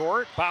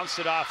mid-court. Bounced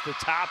it off the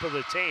top of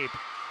the tape.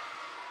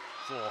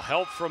 A little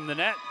help from the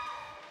net.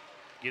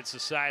 Gets the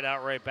side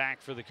out right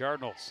back for the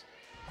Cardinals.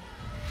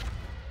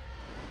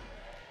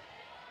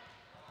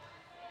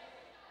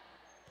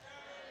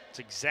 It's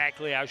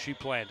exactly how she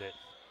planned it.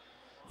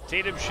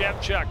 Tatum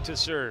Shevchuk to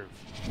serve.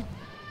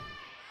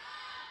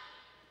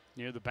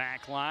 Near the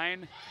back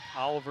line,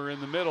 Oliver in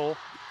the middle.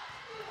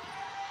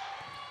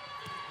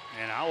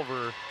 And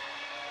Oliver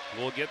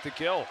will get the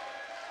kill.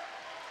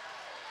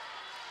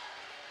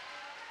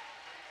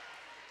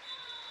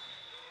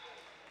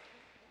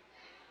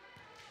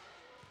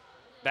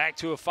 Back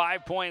to a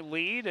 5-point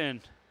lead,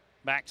 and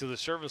back to the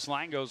service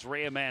line goes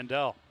Rhea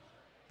Mandel.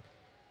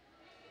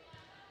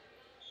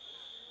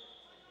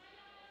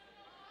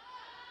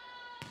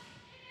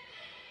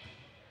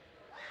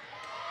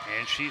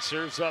 And she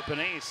serves up an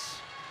ace.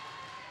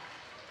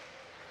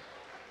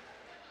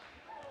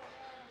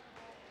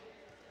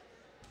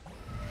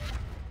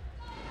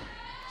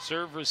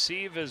 Serve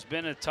receive has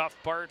been a tough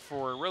part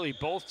for really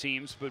both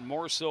teams, but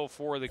more so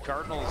for the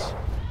Cardinals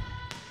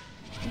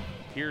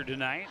here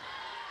tonight.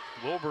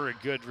 Wilbur a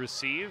good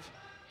receive.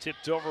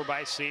 Tipped over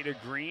by Seda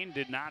Green,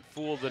 did not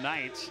fool the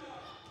Knights.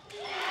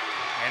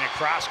 And a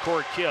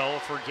cross-court kill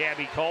for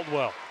Gabby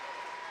Caldwell.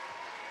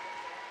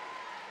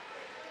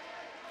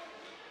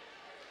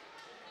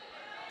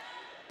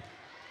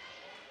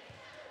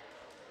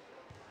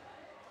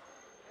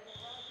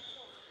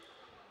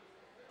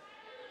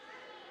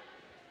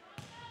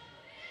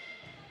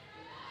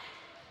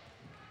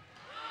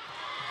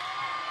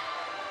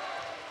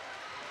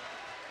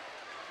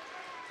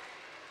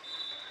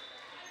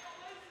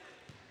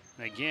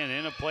 Again,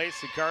 in a place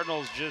the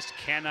Cardinals just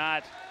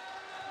cannot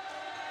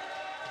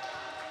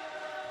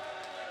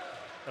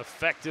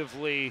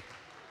effectively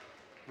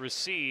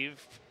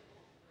receive.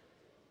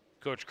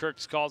 Coach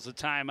Kirks calls a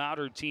timeout.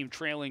 Her team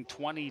trailing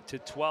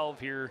 20-12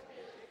 here,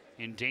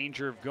 in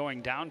danger of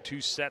going down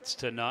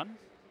 2-0.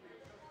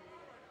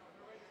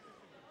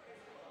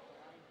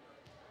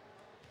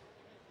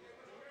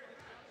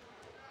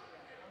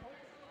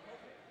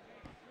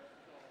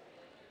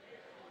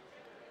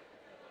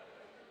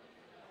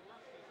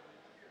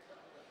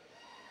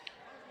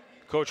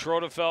 Coach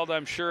Rodefeld,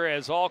 I'm sure,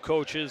 as all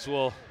coaches,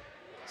 will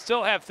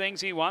still have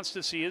things he wants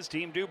to see his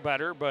team do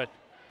better, but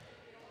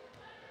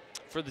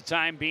for the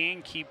time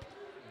being, keep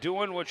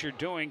doing what you're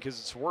doing because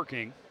it's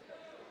working.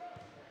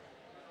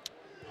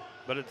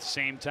 But at the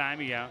same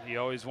time, you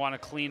always want to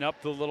clean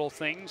up the little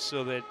things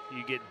so that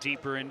you get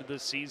deeper into the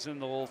season.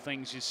 The little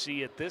things you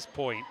see at this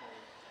point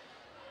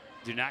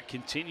do not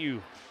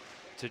continue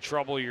to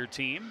trouble your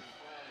team.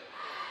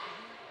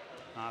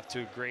 Off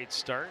to a great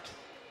start.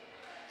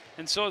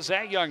 And so is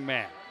that young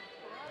man.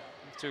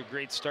 To a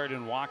great start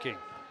in walking.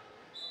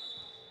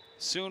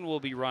 Soon we'll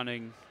be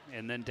running,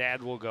 and then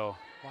Dad will go,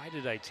 why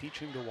did I teach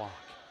him to walk?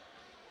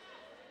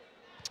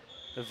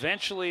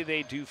 Eventually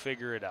they do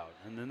figure it out,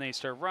 and then they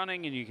start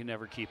running, and you can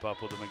never keep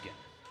up with them again.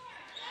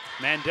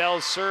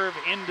 Mandel's serve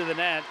into the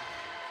net.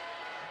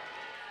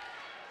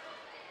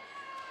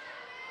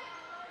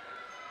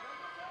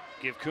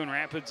 Give Coon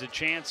Rapids a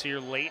chance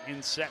here late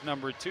in set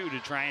number 2 to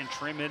try and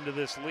trim into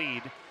this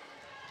lead.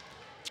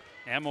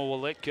 Emma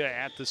Walitka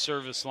at the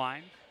service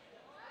line.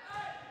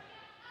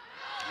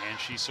 And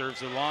she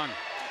serves it long.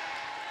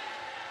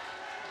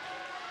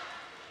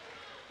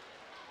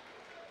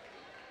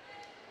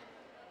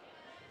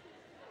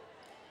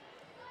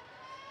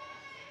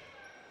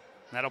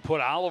 That'll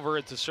put Oliver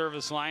at the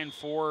service line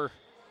for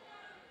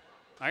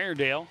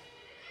Irondale.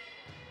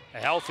 A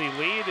healthy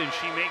lead, and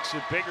she makes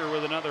it bigger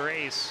with another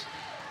ace.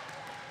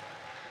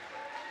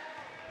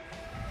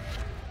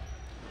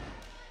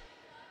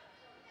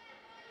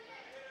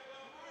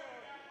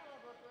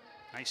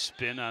 Nice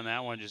spin on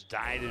that one, just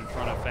died in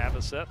front of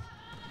Fabicep.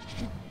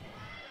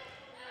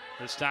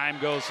 This time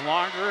goes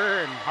longer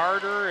and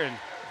harder, and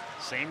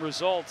same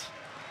result.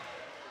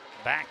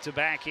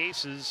 Back-to-back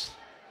aces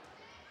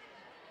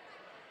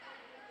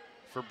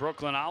for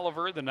Brooklyn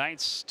Oliver. The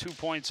Knights 2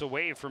 points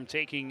away from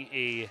taking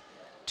a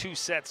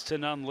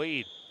 2-0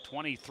 lead.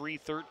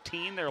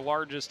 23-13, their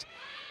largest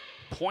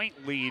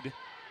point lead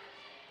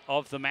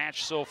of the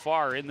match so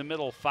far. In the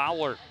middle,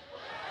 Fowler.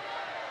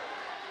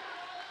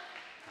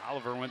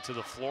 Oliver went to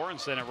the floor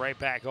and sent it right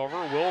back over.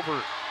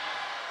 Wilbur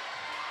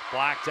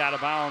blocked out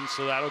of bounds,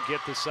 so that'll get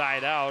the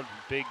side out.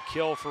 Big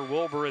kill for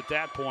Wilbur at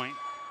that point.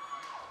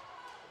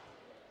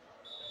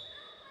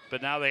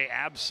 But now they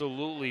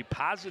absolutely,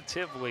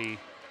 positively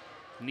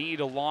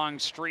need a long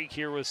streak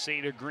here with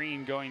Seda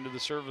Green going to the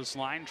service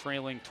line,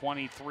 trailing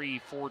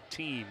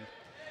 23-14.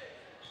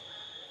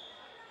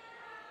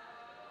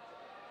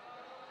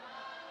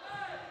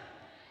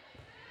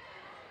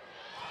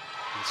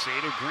 And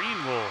Seda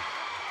Green will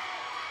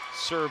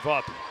serve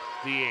up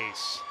the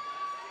ace.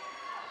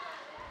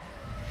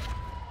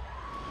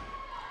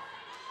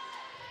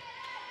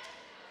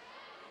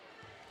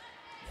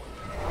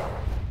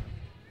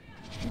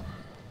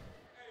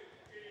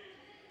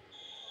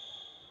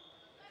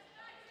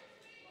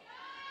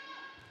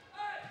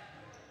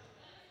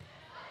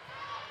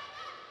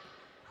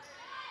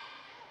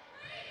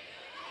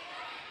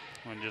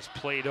 One just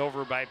played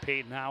over by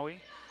Peyton Howie.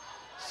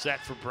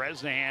 Set for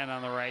Bresnahan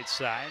on the right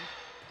side.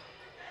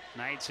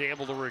 Knights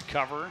able to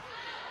recover. And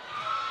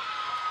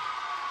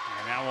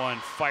that one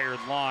fired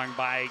long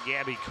by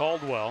Gabby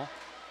Caldwell.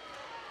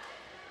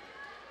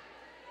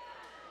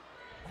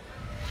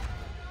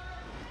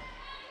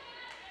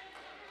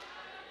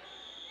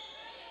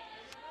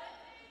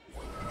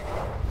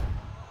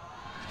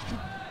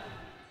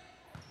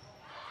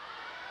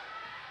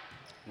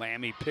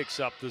 Lammy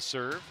picks up the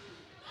serve.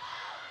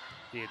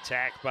 The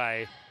attack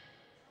by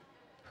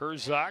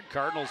Herzog.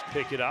 Cardinals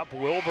pick it up.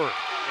 Wilbur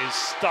is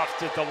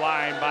stuffed at the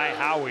line by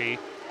Howie.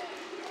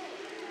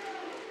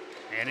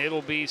 And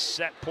it'll be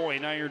set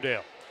point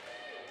Irondale.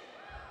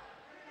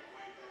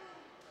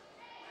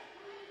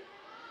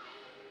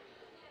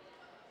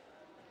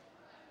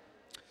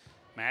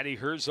 Maddie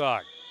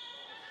Herzog.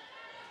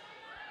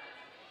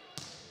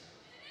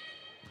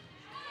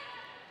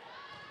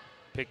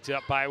 Picked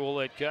up by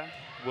Wolitka.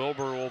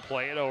 Wilbur will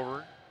play it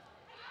over.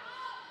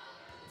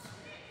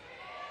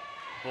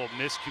 A little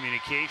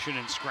miscommunication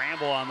and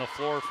scramble on the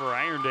floor for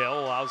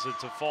Irondale allows it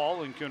to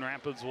fall, and Coon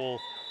Rapids will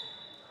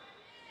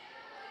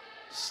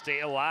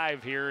stay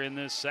alive here in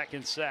this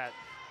second set.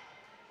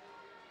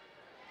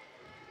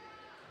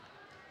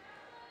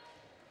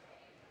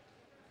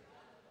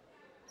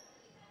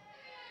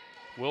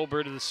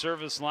 Wilbur to the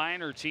service line,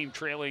 her team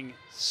trailing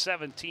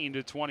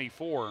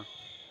 17-24.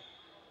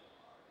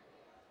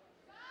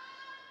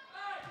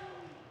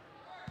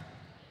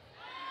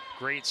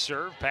 Great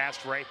serve,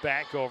 passed right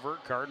back over.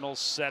 Cardinals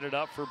set it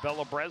up for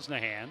Bella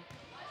Bresnahan.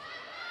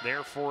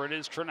 Therefore it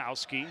is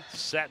Tranowski,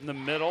 set in the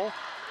middle.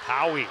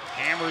 Howie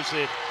hammers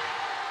it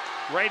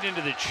right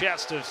into the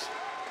chest of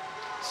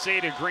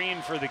Seda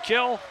Green for the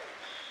kill.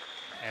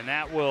 And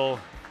that will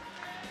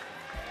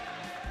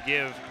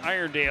give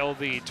Irondale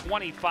the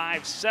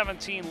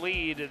 25-17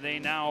 lead. They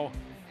now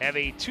have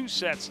a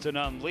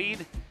 2-0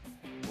 lead.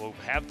 We'll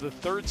have the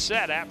third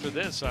set after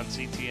this on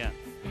CTN.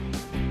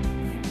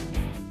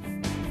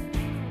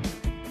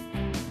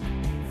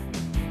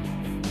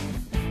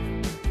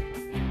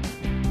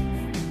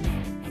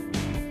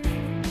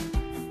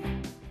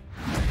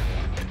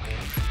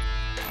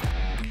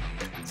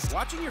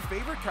 Watching your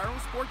favorite Cardinal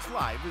sports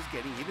live is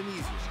getting even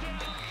easier.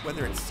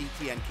 Whether it's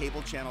CTN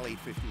Cable Channel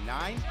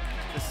 859,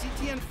 the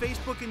CTN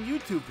Facebook and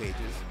YouTube pages,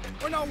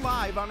 or now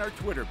live on our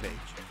Twitter page.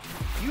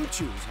 You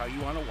choose how you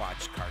want to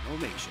watch Cardinal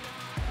Nation.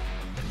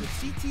 With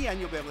CTN,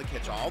 you'll be able to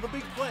catch all the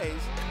big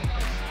plays,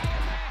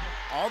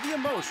 all the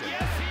emotion,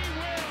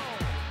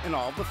 and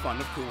all the fun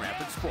of Coon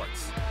Rapids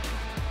sports.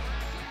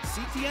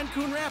 CTN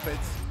Coon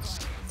Rapids,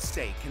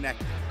 stay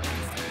connected.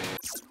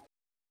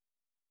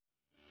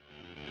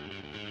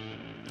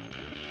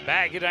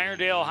 Back at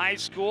Irondale High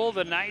School,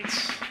 the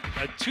Knights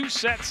a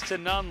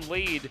 2-0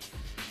 lead.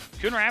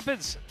 Coon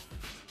Rapids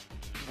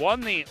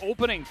won the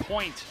opening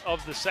point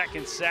of the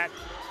second set.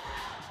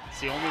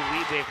 It's the only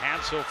lead they've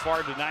had so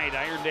far tonight.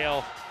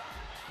 Irondale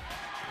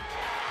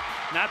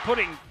not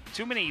putting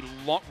too many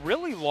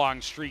really long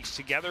streaks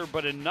together,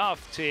 but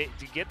enough to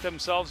get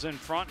themselves in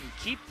front and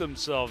keep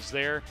themselves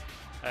there.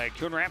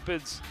 Coon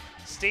Rapids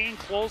staying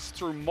close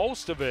through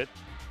most of it.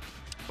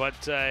 But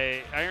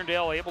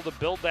Irondale able to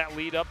build that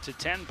lead up to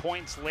 10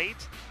 points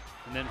late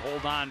and then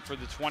hold on for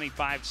the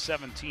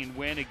 25-17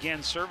 win.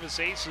 Again, service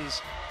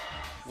aces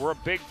were a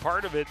big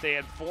part of it. They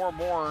had 4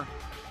 more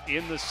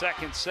in the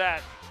second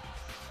set.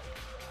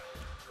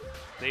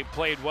 They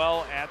played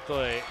well at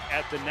the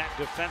net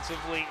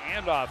defensively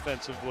and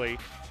offensively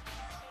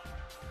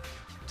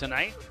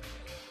tonight,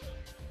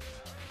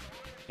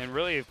 and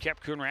really have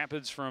kept Coon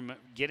Rapids from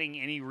getting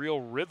any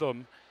real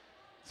rhythm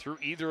through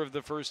either of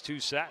the first 2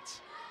 sets.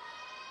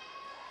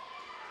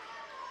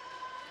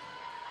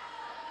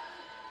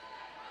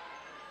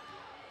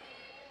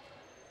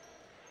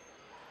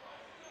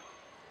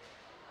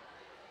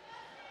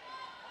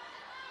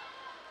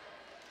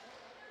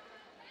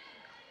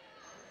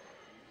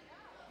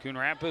 Coon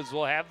Rapids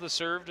will have the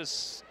serve to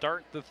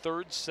start the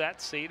third set.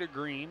 Seda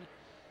Green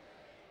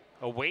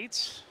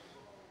awaits.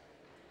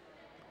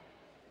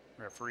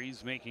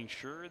 Referees making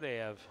sure they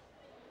have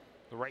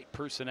the right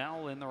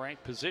personnel in the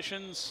right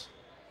positions.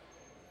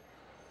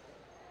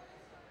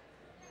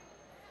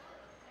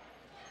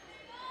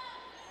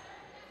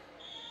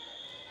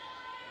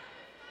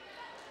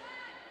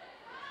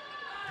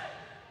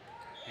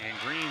 And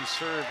Green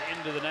serve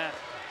into the net.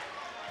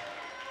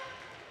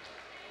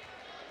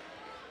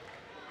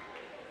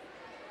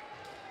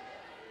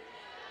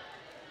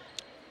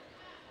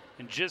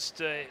 And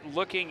just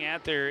looking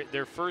at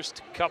their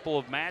first couple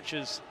of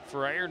matches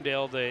for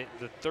Irondale,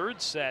 the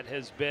third set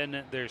has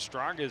been their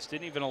strongest.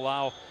 Didn't even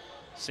allow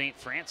St.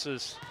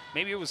 Francis,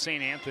 maybe it was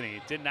St.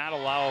 Anthony, did not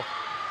allow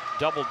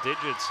double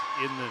digits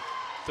in the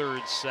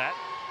third set,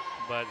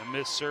 but a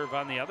missed serve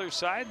on the other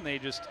side, and they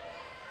just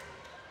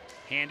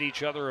hand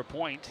each other a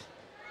point.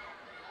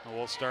 And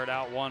we'll start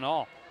out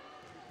 1-all.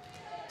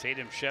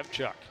 Tatum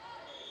Shevchuk.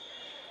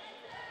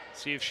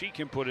 See if she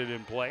can put it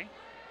in play.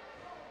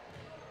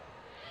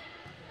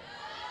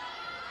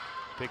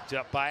 Picked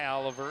up by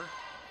Oliver.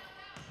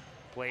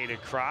 Played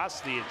across,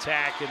 the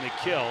attack and the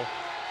kill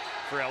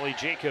for Ellie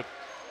Jacob.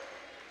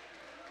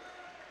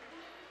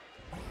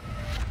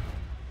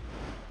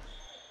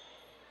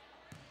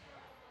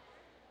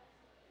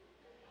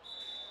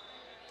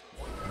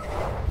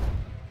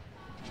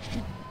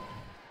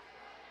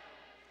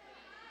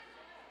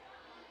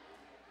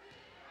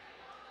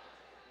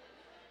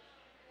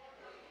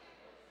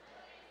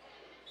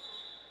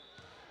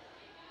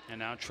 And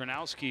now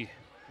Tranowski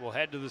will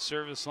head to the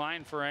service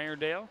line for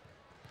Irondale.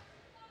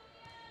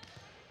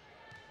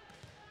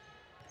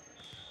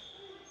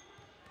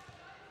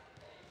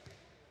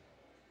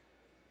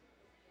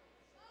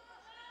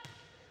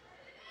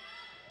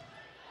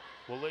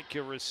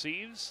 Wolitka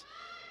receives,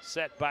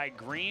 set by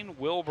Green.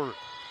 Wilbur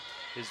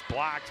is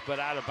blocked but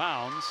out of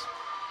bounds.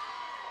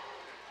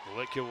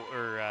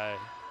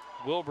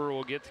 Wilbur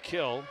will get the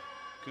kill.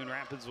 Coon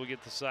Rapids will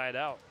get the side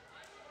out.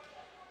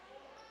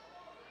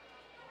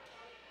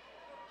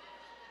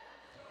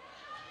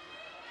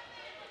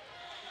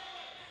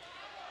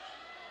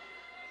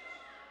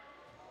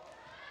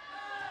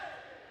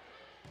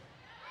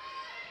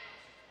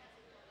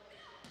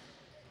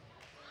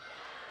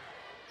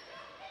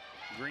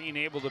 Green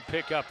able to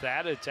pick up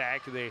that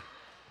attack. They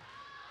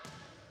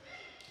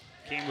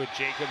came with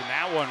Jacob, and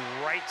that one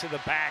right to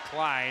the back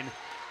line.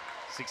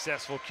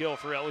 Successful kill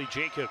for Ellie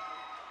Jacob.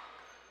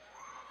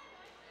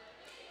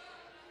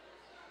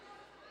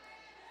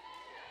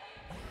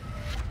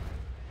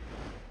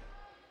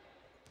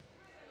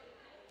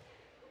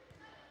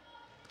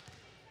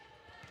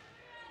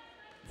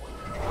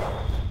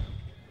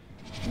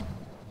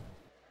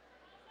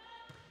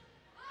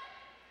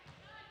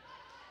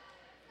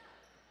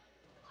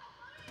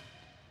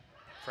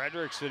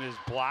 Fredrickson is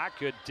blocked.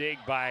 Good dig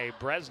by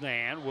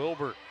Bresnahan.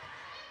 Wilbur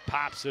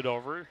pops it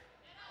over.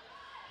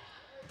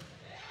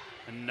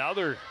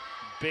 Another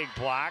big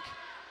block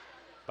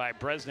by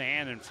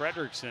Bresnahan and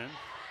Fredrickson.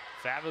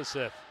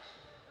 Favaseth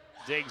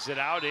digs it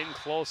out in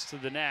close to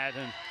the net.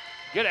 And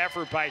good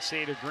effort by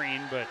Seda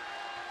Green, but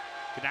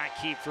could not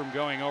keep from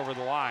going over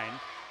the line.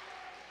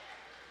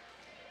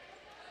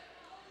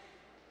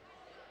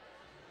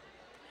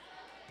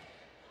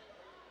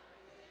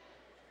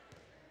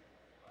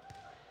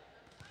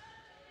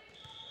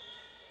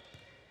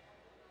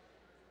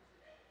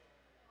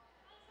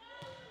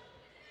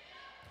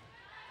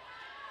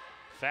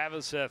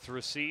 Favaseth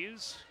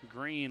receives.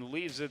 Green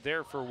leaves it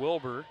there for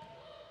Wilbur.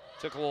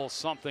 Took a little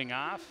something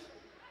off.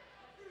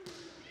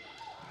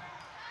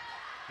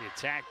 The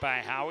attack by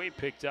Howie,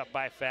 picked up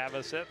by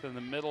Favaseth. In the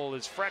middle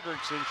is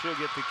Fredrickson. She'll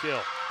get the kill.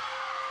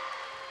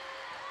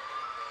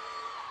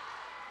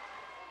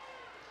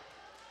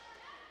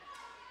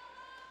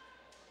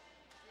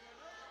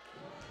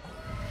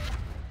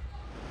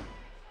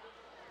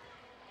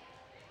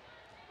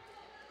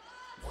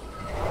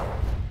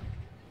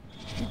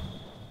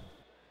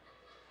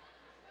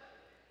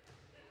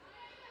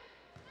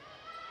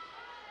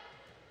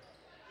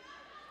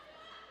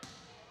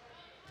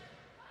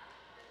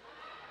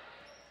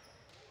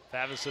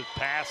 Favaseth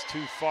passed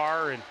too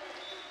far, and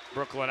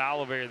Brooklyn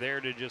Oliver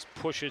there to just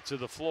push it to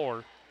the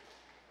floor.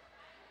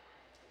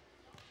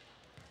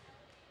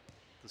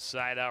 The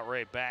side out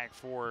right back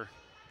for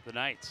the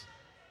Knights.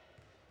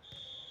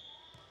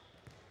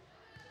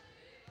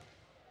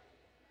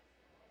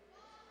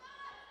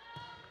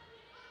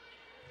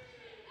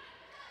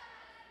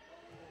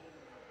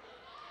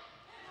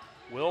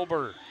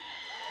 Wilbur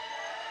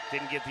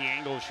didn't get the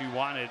angle she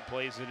wanted,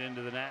 plays it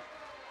into the net.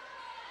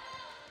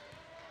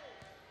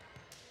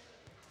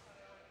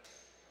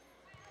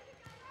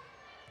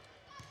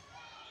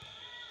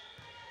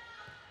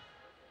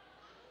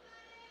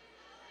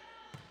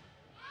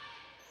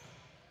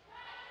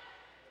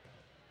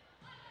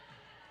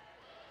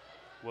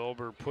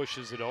 Wilbur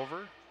pushes it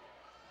over.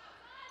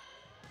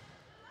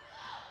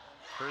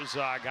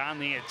 Herzog on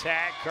the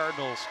attack.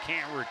 Cardinals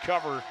can't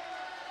recover.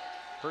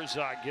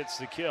 Herzog gets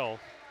the kill.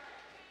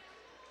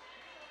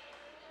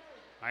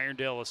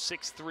 Irondale a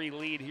 6-3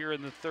 lead here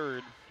in the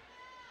third.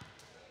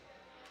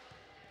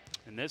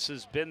 And this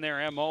has been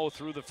their MO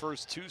through the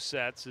first two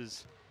sets,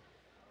 is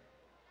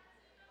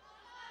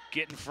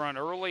get in front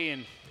early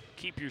and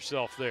keep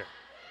yourself there.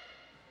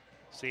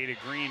 Seda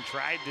Green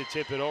tried to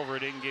tip it over,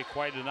 didn't get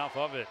quite enough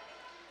of it.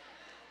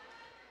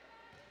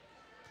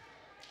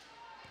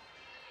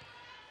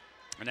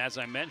 And as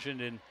I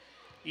mentioned, in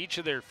each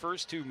of their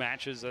first two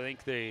matches, I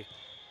think the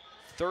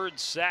third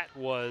set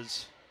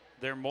was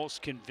their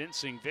most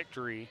convincing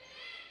victory.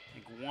 I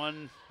think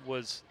one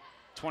was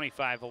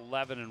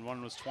 25-11 and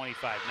one was 25-9.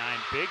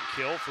 Big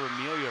kill for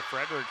Amelia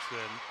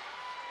Fredrickson.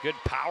 Good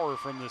power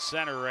from the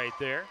center right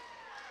there.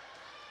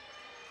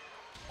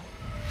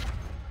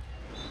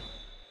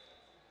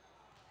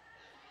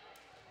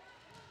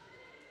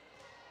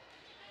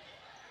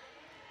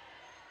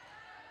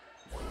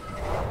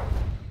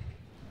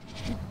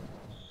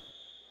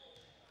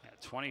 Yeah,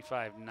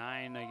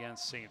 25-9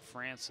 against St.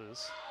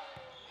 Francis.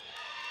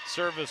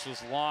 Service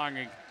was long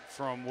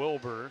from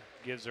Wilbur,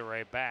 gives it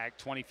right back.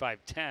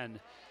 25-10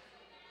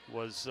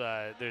 was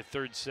their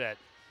third set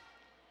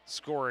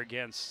score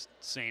against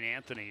St.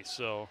 Anthony.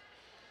 So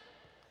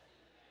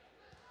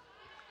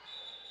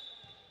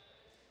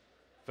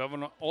they've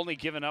only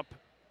given up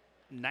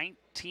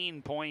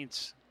 19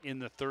 points in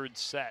the third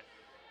set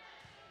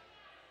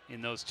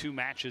in those two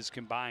matches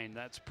combined.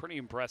 That's pretty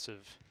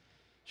impressive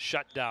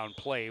shutdown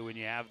play when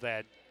you have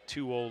that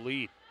 2-0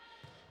 lead.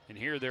 And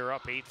here they're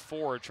up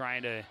 8-4,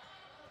 trying to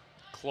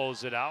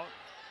close it out.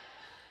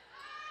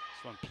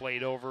 This one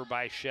played over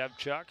by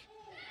Shevchuk.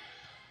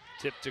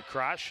 Tipped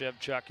across,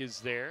 Shevchuk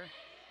is there.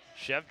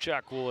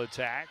 Shevchuk will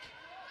attack.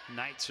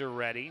 Knights are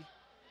ready.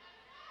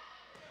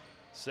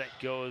 Set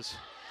goes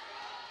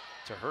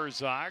to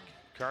Herzog.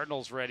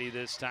 Cardinals ready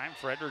this time.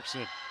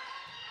 Fredrickson.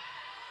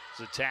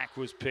 His attack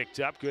was picked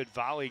up. Good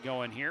volley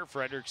going here.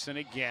 Fredrickson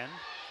again.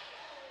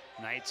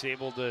 Knights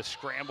able to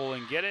scramble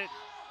and get it.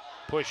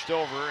 Pushed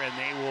over, and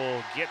they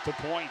will get the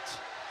point.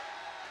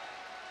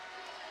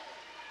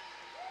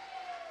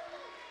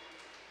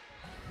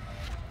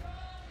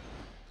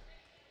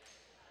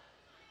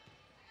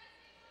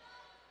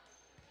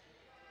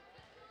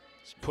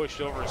 It's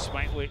pushed over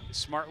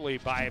smartly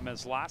by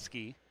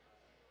Meslowski.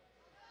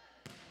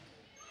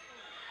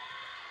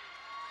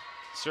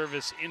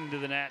 Service into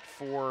the net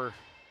for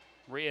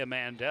Rhea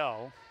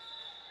Mandel.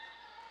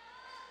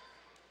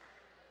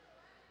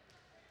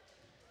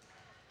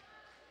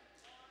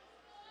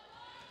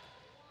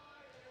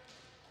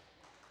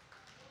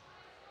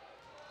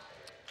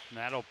 And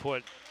that'll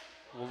put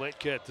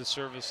Wolitka at the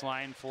service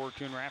line for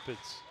Coon Rapids.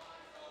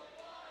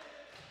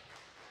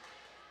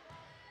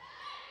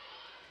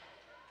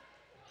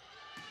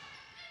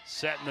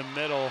 Set in the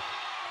middle.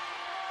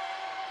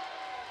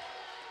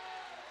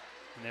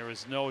 And there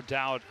was no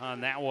doubt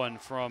on that one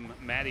from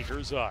Maddie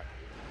Herzog.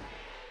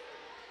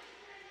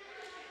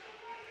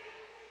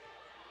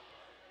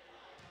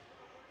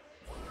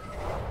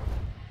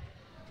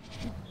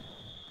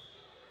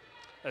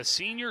 A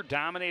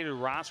senior-dominated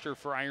roster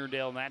for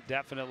Irondale, and that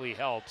definitely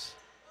helps.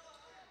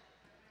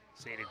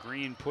 Zeta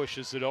Green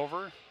pushes it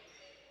over.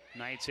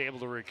 Knights able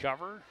to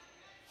recover.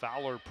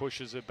 Fowler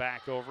pushes it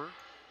back over.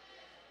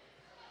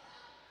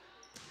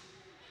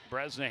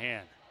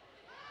 Bresnahan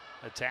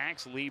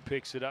attacks. Lee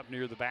picks it up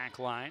near the back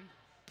line.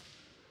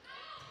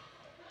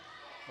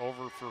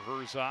 Over for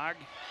Herzog.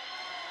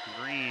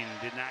 Green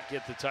did not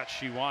get the touch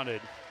she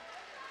wanted.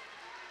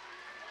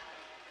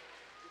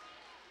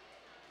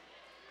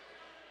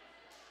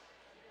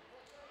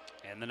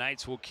 And the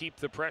Knights will keep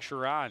the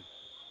pressure on.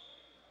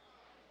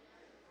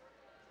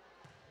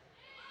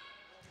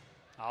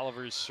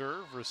 Oliver's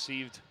serve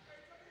received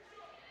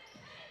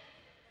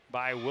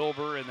by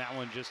Wilbur, and that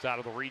one just out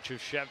of the reach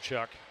of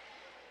Shevchuk.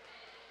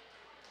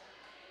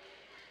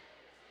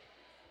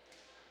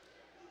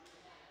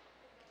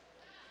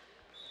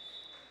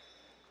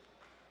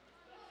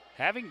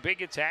 Having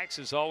big attacks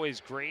is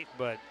always great,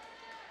 but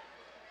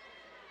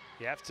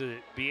you have to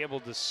be able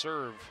to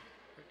serve,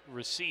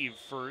 receive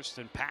first,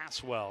 and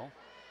pass well.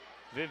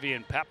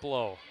 Vivian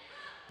Peplow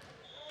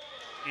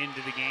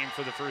into the game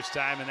for the first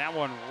time, and that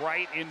one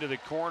right into the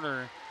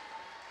corner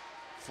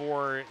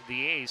for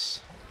the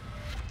ace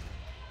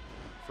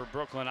for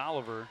Brooklyn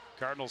Oliver.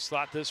 Cardinals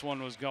thought this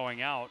one was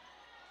going out,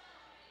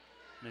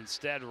 and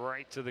instead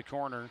right to the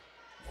corner.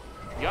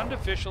 The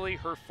unofficially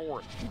her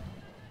fourth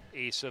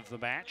ace of the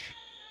match.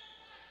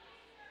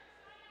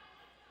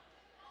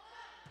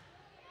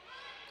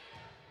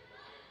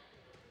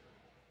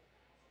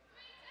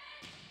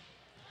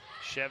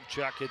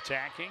 Shevchuk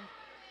attacking.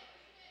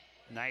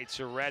 Knights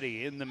are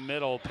ready. In the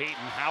middle, Peyton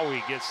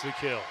Howie gets the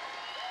kill.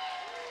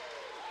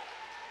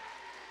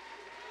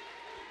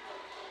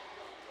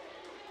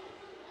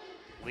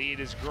 Lead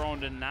has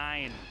grown to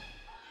 9.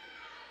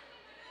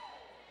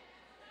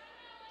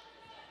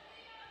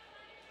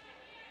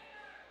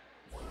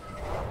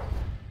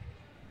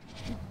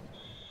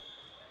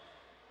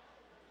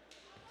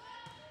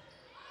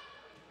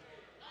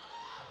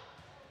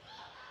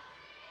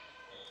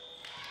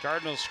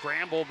 Cardinals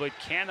scramble, but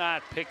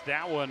cannot pick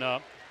that one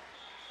up.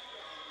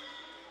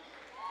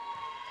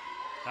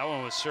 That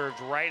one was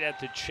served right at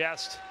the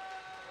chest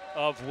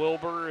of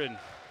Wilbur and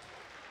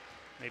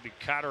maybe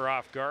caught her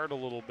off guard a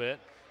little bit.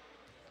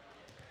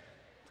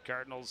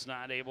 Cardinals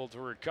not able to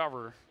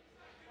recover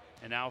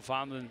and now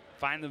find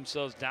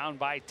themselves down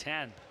by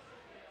 10.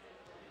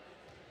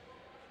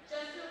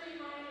 Just a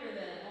reminder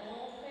that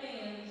all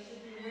fans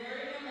should be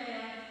wearing a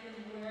mask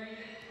and wearing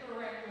it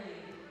correctly.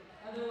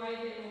 Otherwise,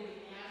 they will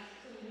be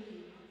asked to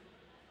leave.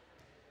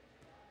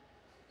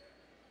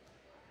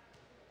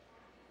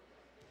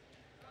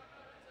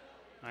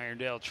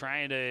 Irondale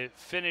trying to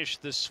finish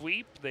the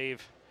sweep.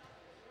 They've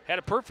had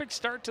a perfect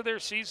start to their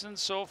season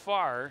so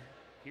far.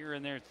 Here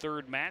in their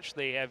third match,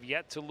 they have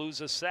yet to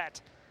lose a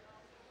set.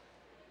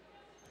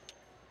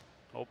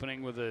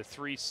 Opening with a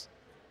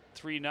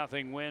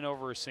 3-0 win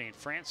over St.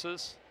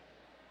 Francis.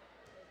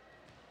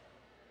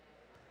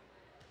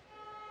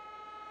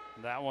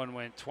 That one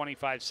went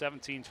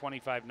 25-17,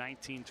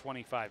 25-19,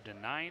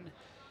 25-9.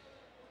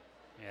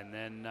 And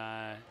then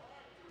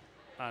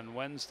on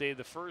Wednesday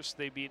the 1st,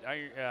 they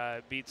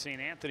beat St.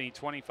 Anthony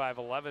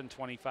 25-11,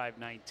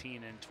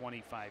 25-19, and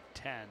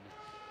 25-10.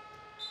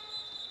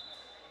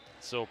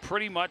 So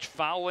pretty much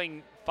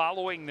following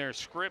their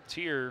script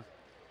here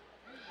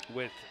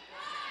with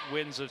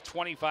wins of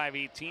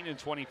 25-18 and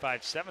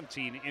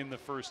 25-17 in the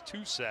first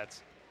two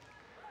sets.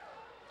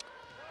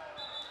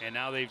 And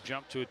now they've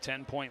jumped to a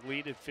 10-point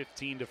lead at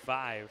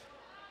 15-5,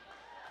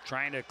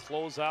 trying to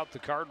close out the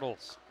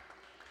Cardinals.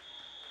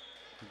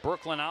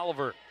 Brooklyn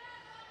Oliver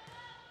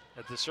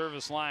at the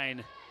service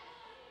line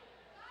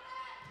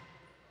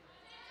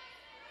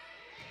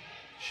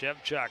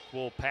Shevchuk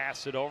will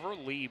pass it over.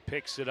 Lee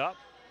picks it up.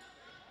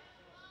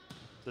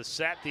 The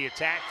set, the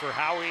attack for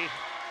Howie,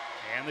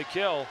 and the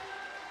kill.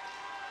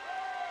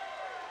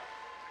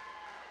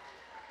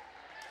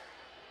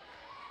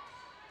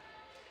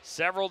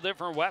 Several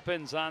different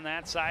weapons on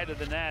that side of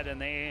the net, and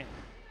they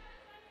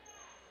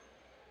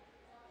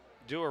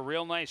do a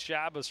real nice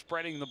job of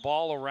spreading the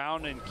ball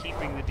around and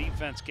keeping the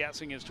defense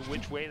guessing as to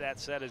which way that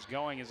set is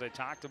going, as I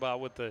talked about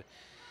with the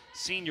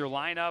senior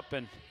lineup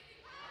and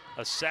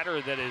a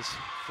setter that is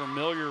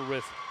familiar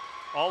with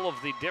all of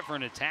the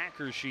different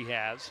attackers she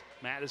has.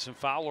 Madison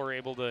Fowler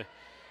able to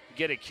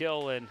get a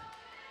kill and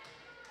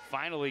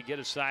finally get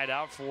a side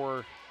out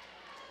for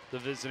the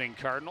visiting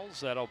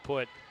Cardinals. That'll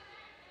put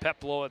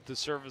Peplow at the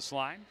service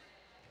line.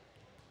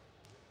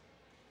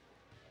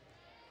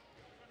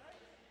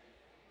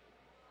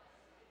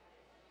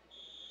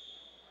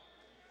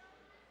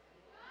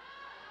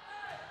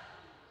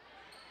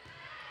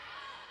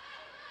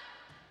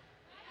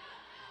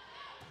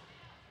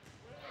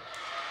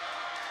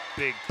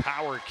 Big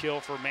power kill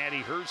for Maddie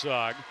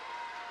Herzog.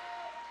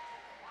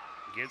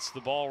 Gets the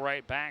ball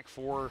right back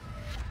for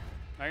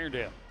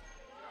Irondale.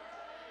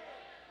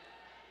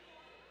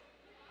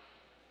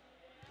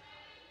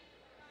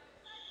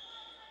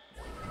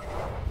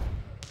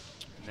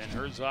 And then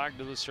Herzog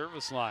to the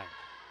service line.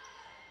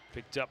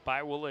 Picked up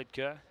by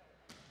Wilitka.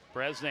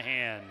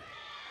 Bresnahan.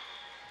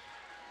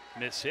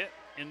 Miss hit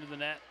into the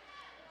net.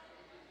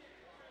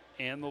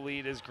 And the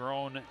lead has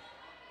grown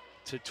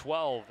to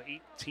 12,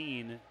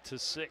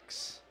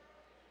 18-6.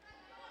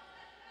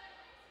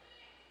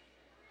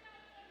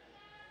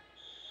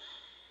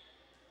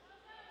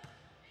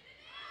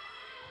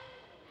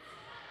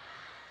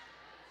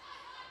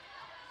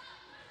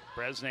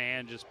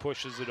 Bresnahan just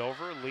pushes it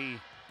over. Lee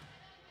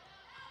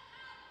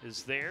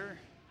is there.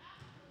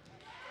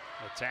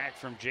 Attack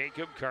from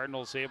Jacob.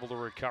 Cardinals able to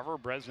recover.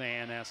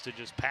 Bresnahan has to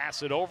just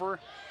pass it over.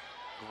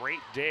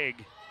 Great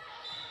dig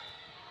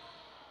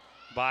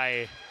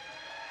by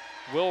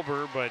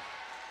Wilbur, but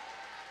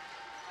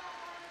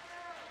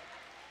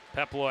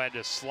Peplow had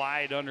to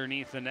slide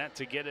underneath the net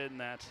to get it, and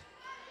that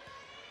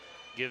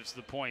gives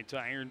the point to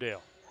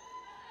Irondale.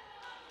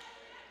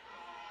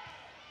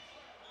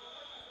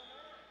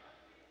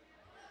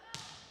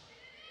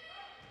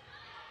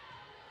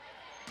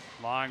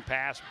 Long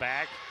pass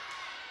back,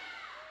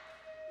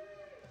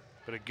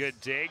 but a good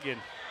dig and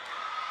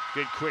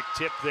good quick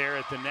tip there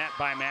at the net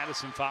by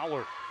Madison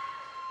Fowler.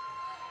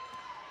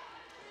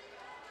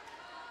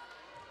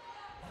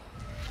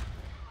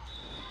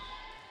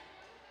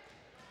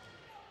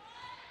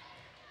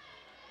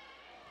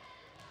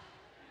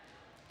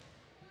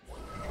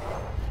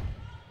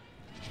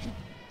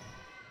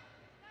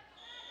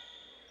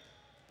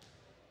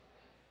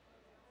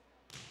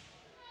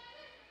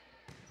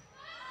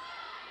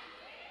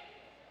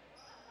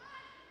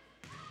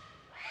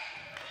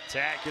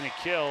 Attack and a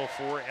kill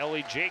for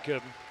Ellie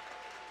Jacob.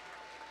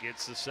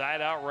 Gets the side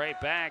out right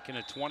back, and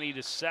a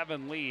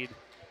 20-7 lead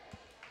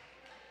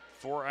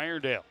for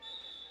Irondale.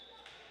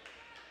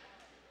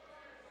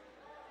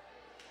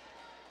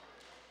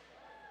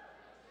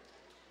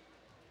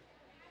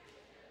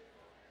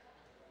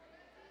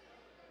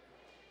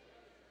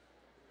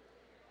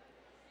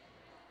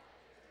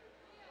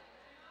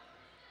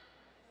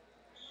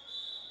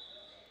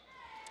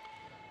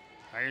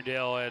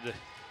 Irondale had a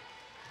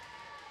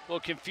little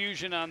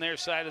confusion on their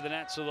side of the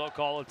net, so they'll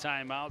call a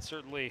timeout.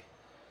 Certainly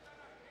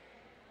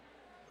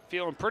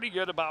feeling pretty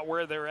good about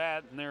where they're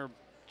at and their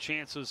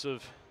chances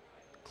of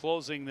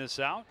closing this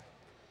out.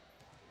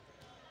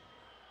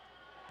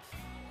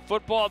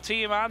 Football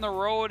team on the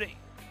road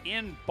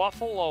in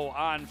Buffalo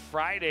on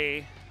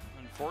Friday.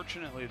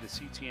 Unfortunately, the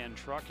CTN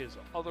truck is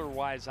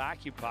otherwise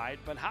occupied,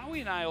 but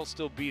Howie and I will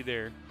still be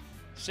there.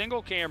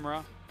 Single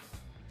camera.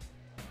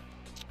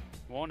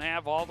 Won't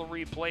have all the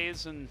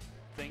replays and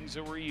things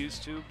that we're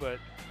used to, but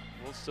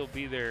we'll still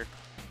be there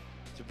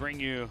to bring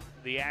you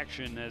the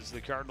action as the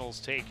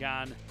Cardinals take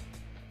on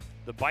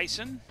the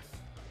Bison.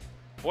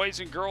 Boys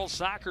and girls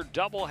soccer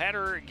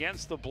doubleheader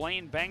against the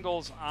Blaine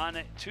Bengals on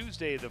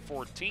Tuesday the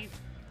 14th.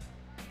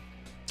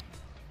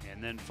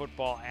 And then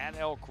football at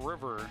Elk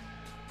River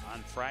on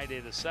Friday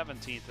the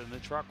 17th, and the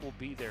truck will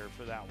be there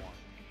for that one.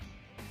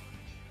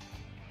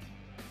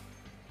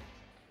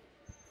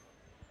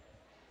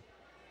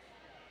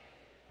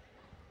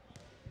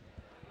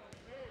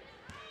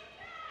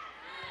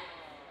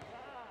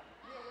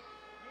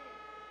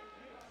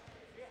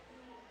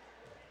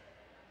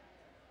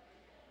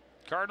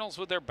 Cardinals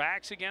with their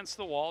backs against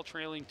the wall,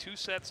 trailing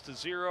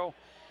 2-0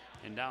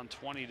 and down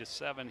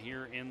 20-7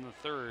 here in the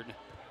third.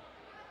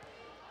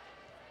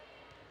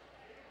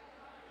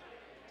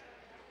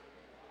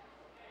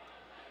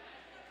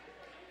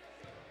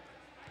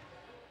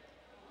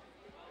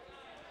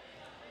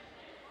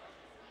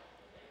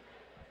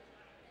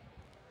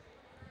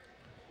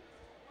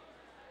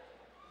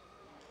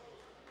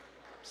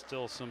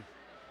 Still some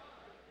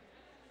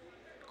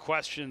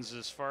questions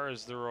as far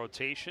as the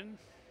rotation.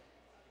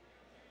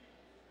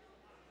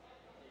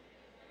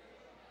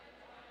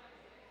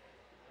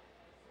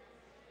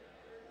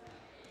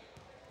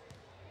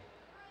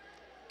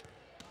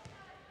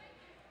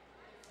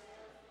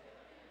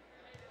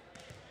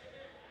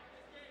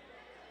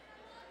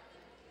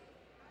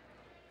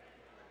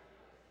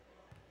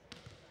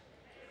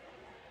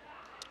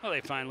 Well,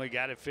 they finally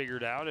got it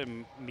figured out,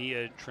 and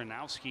Mia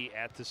Tranowski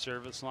at the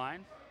service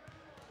line.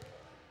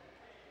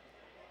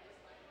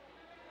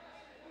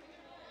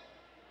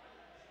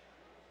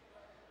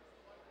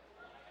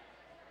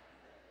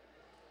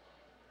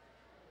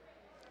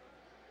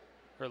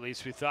 Or at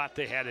least we thought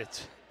they had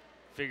it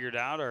figured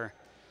out. Our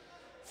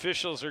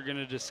officials are going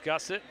to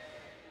discuss it.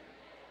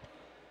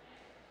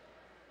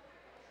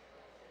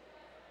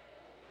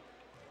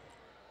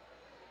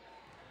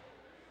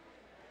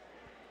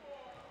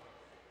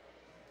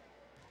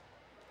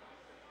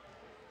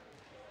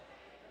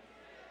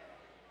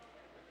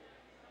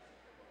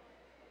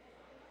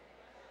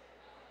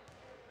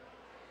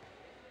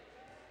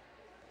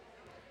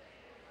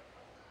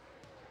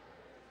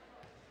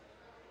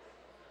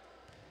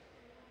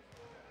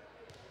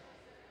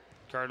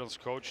 Cardinals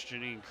coach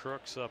Janine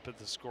Crooks up at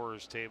the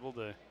scorer's table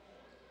to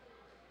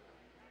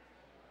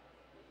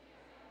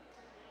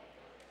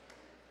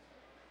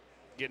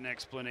get an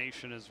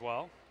explanation as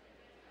well.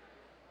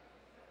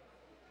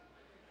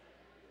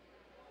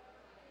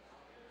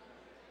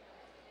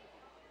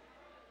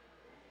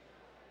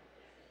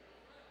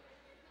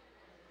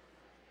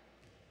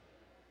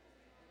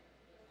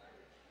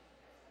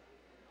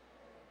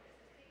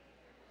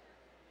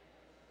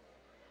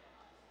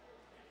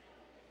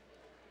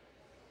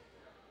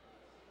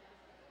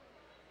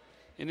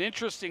 An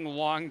interesting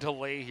long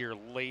delay here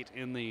late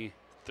in the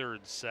third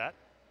set.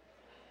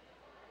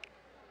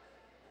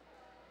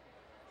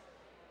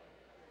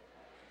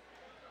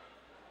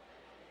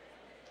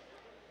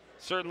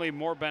 Certainly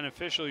more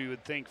beneficial, you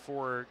would think,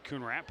 for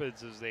Coon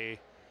Rapids as they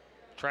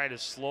try to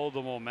slow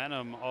the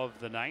momentum of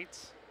the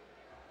Knights.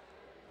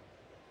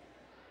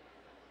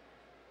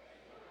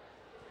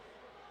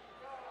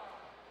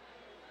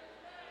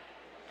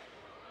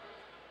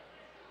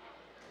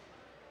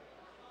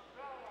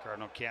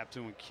 Cardinal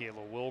captain with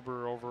Kayla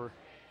Wilbur over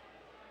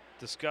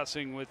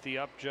discussing with the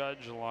up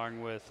judge,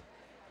 along with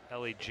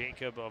Ellie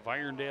Jacob of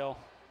Irondale.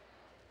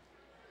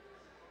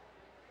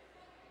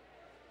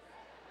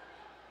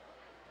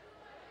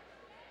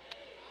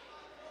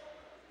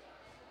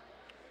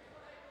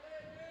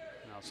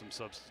 Now some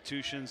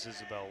substitutions.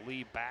 Isabel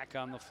Lee back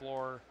on the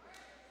floor.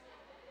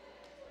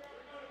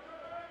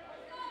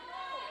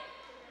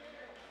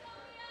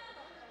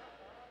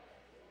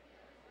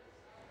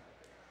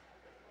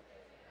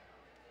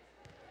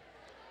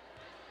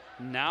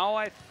 Now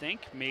I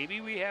think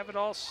maybe we have it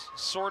all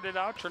sorted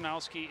out.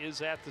 Tranowski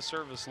is at the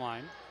service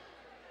line.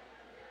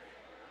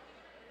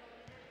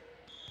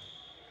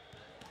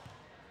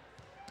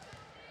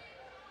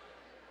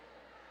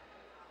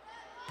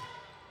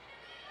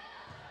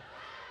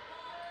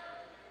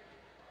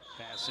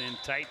 Pass in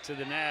tight to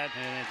the net,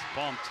 and it's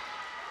bumped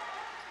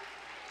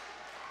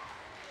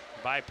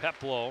by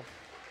Peplow.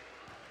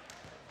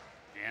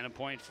 And a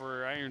point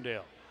for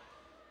Irondale.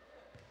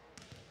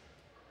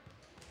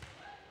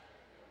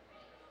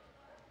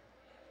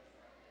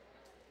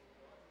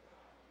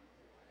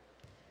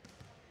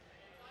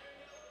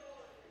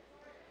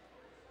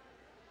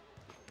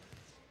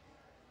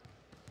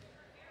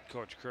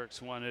 Coach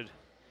Crooks wanted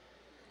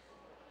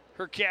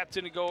her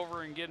captain to go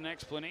over and get an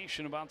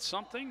explanation about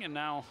something, and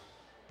now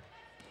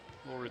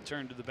we'll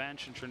return to the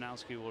bench, and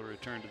Tranowski will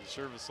return to the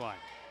service line.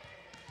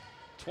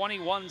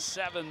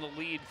 21-7 the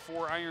lead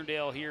for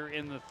Irondale here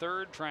in the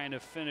third, trying to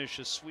finish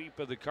a sweep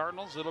of the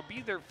Cardinals. It'll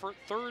be their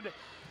third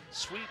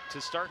sweep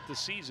to start the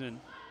season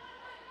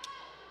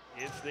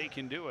if they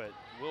can do it.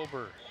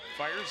 Wilbur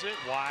fires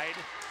it wide.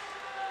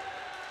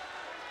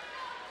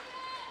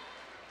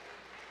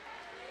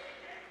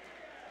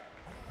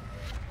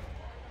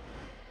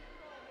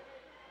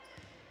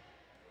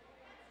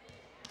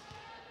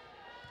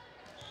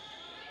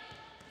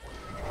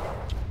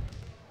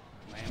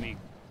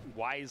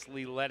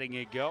 Wisely letting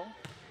it go.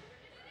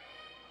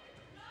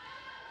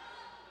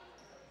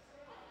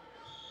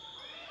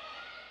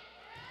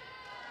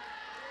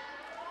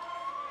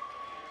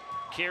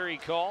 Carry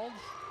called.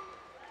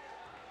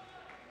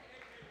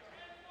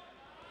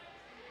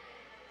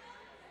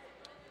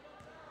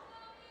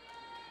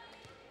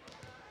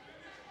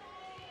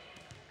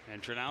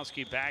 And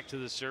Tranowski back to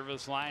the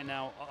service line,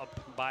 now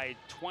up by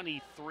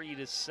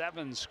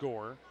 23-7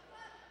 score.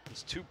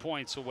 It's 2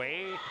 points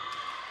away,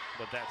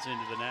 but that's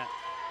into the net.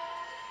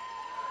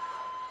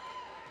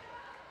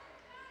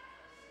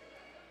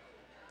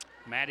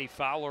 Maddie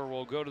Fowler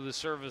will go to the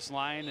service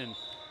line, and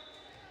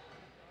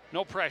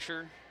no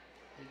pressure.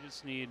 They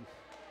just need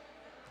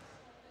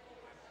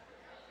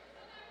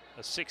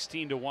a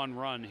 16-1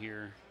 run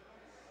here,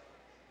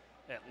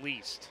 at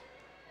least.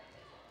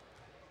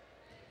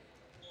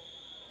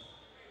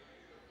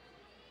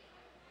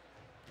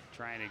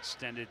 Try and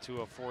extend it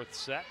to a fourth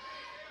set.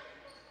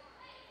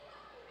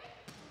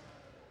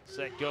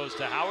 Set goes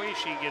to Howie.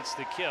 She gets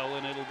the kill,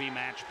 and it'll be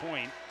match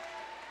point.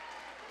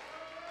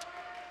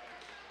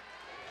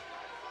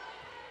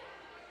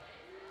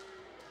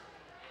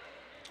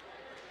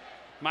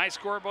 My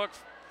scorebook,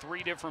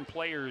 3 different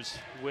players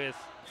with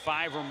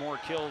 5 or more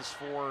kills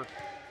for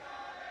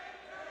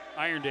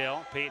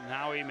Irondale. Peyton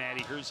Howie,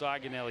 Maddie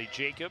Herzog, and Ellie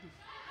Jacob.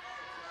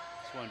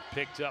 This one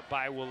picked up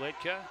by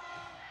Wilitka.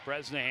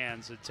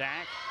 Bresnahan's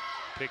attack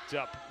picked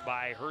up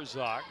by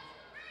Herzog.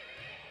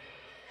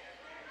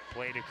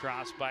 Played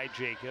across by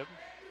Jacob.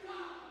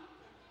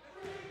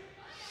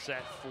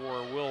 Set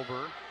for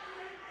Wilbur.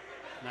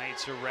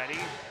 Knights are ready.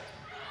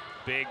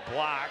 Big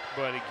block,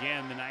 but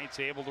again, the Knights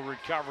able to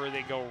recover.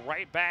 They go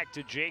right back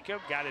to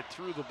Jacob. Got it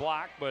through the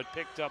block, but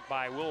picked up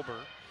by Wilbur.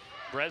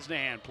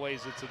 Bresnahan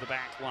plays it to the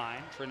back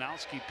line.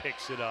 Tranowski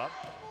picks it up.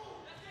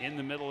 In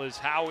the middle is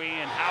Howie,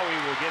 and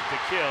Howie will get the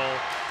kill,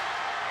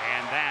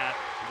 and that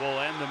will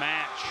end the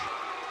match.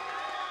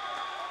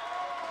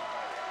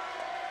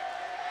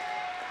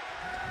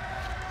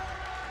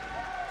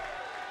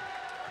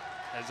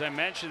 As I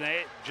mentioned,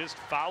 they just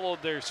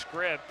followed their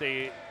script.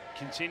 They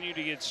continue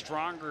to get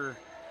stronger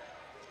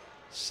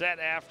set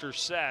after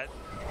set.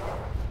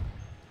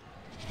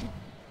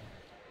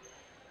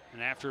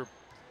 And after a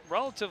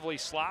relatively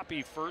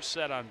sloppy first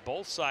set on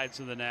both sides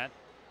of the net,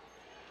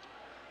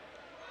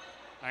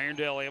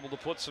 Irondale able to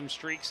put some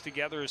streaks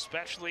together,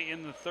 especially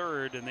in the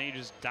third, and they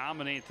just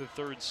dominate the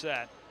third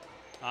set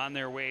on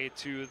their way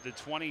to the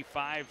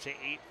 25-8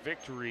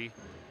 victory.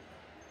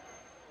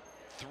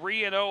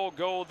 3-0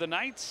 go the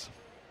Knights.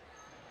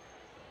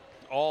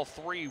 All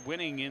three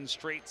winning in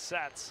straight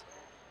sets,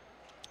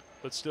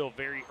 but still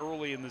very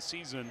early in the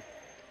season.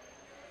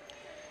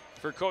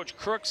 For Coach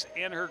Crooks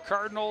and her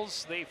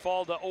Cardinals, they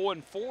fall to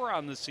 0-4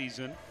 on the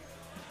season.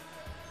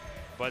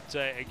 But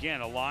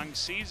again, a long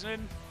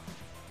season.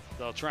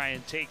 They'll try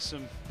and take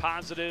some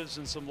positives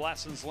and some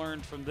lessons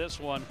learned from this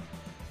one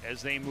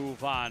as they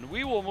move on.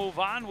 We will move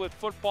on with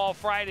Football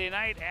Friday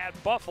night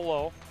at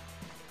Buffalo.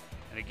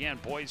 And again,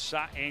 boys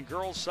and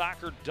girls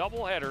soccer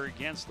doubleheader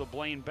against the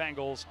Blaine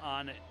Bengals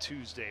on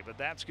Tuesday. But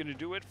that's going to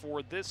do it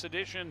for this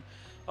edition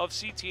of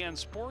CTN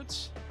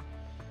Sports.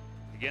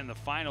 Again, the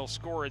final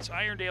score, it's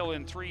Irondale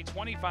in 3,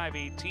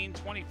 25-18,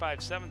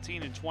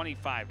 25-17, and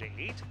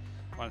 25-8.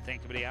 I want to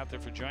thank everybody out there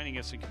for joining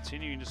us and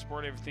continuing to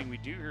support everything we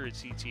do here at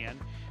CTN.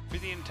 For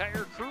the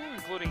entire crew,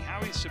 including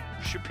Howie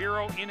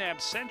Shapiro in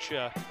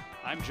absentia,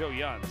 I'm Joe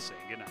Young saying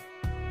good night.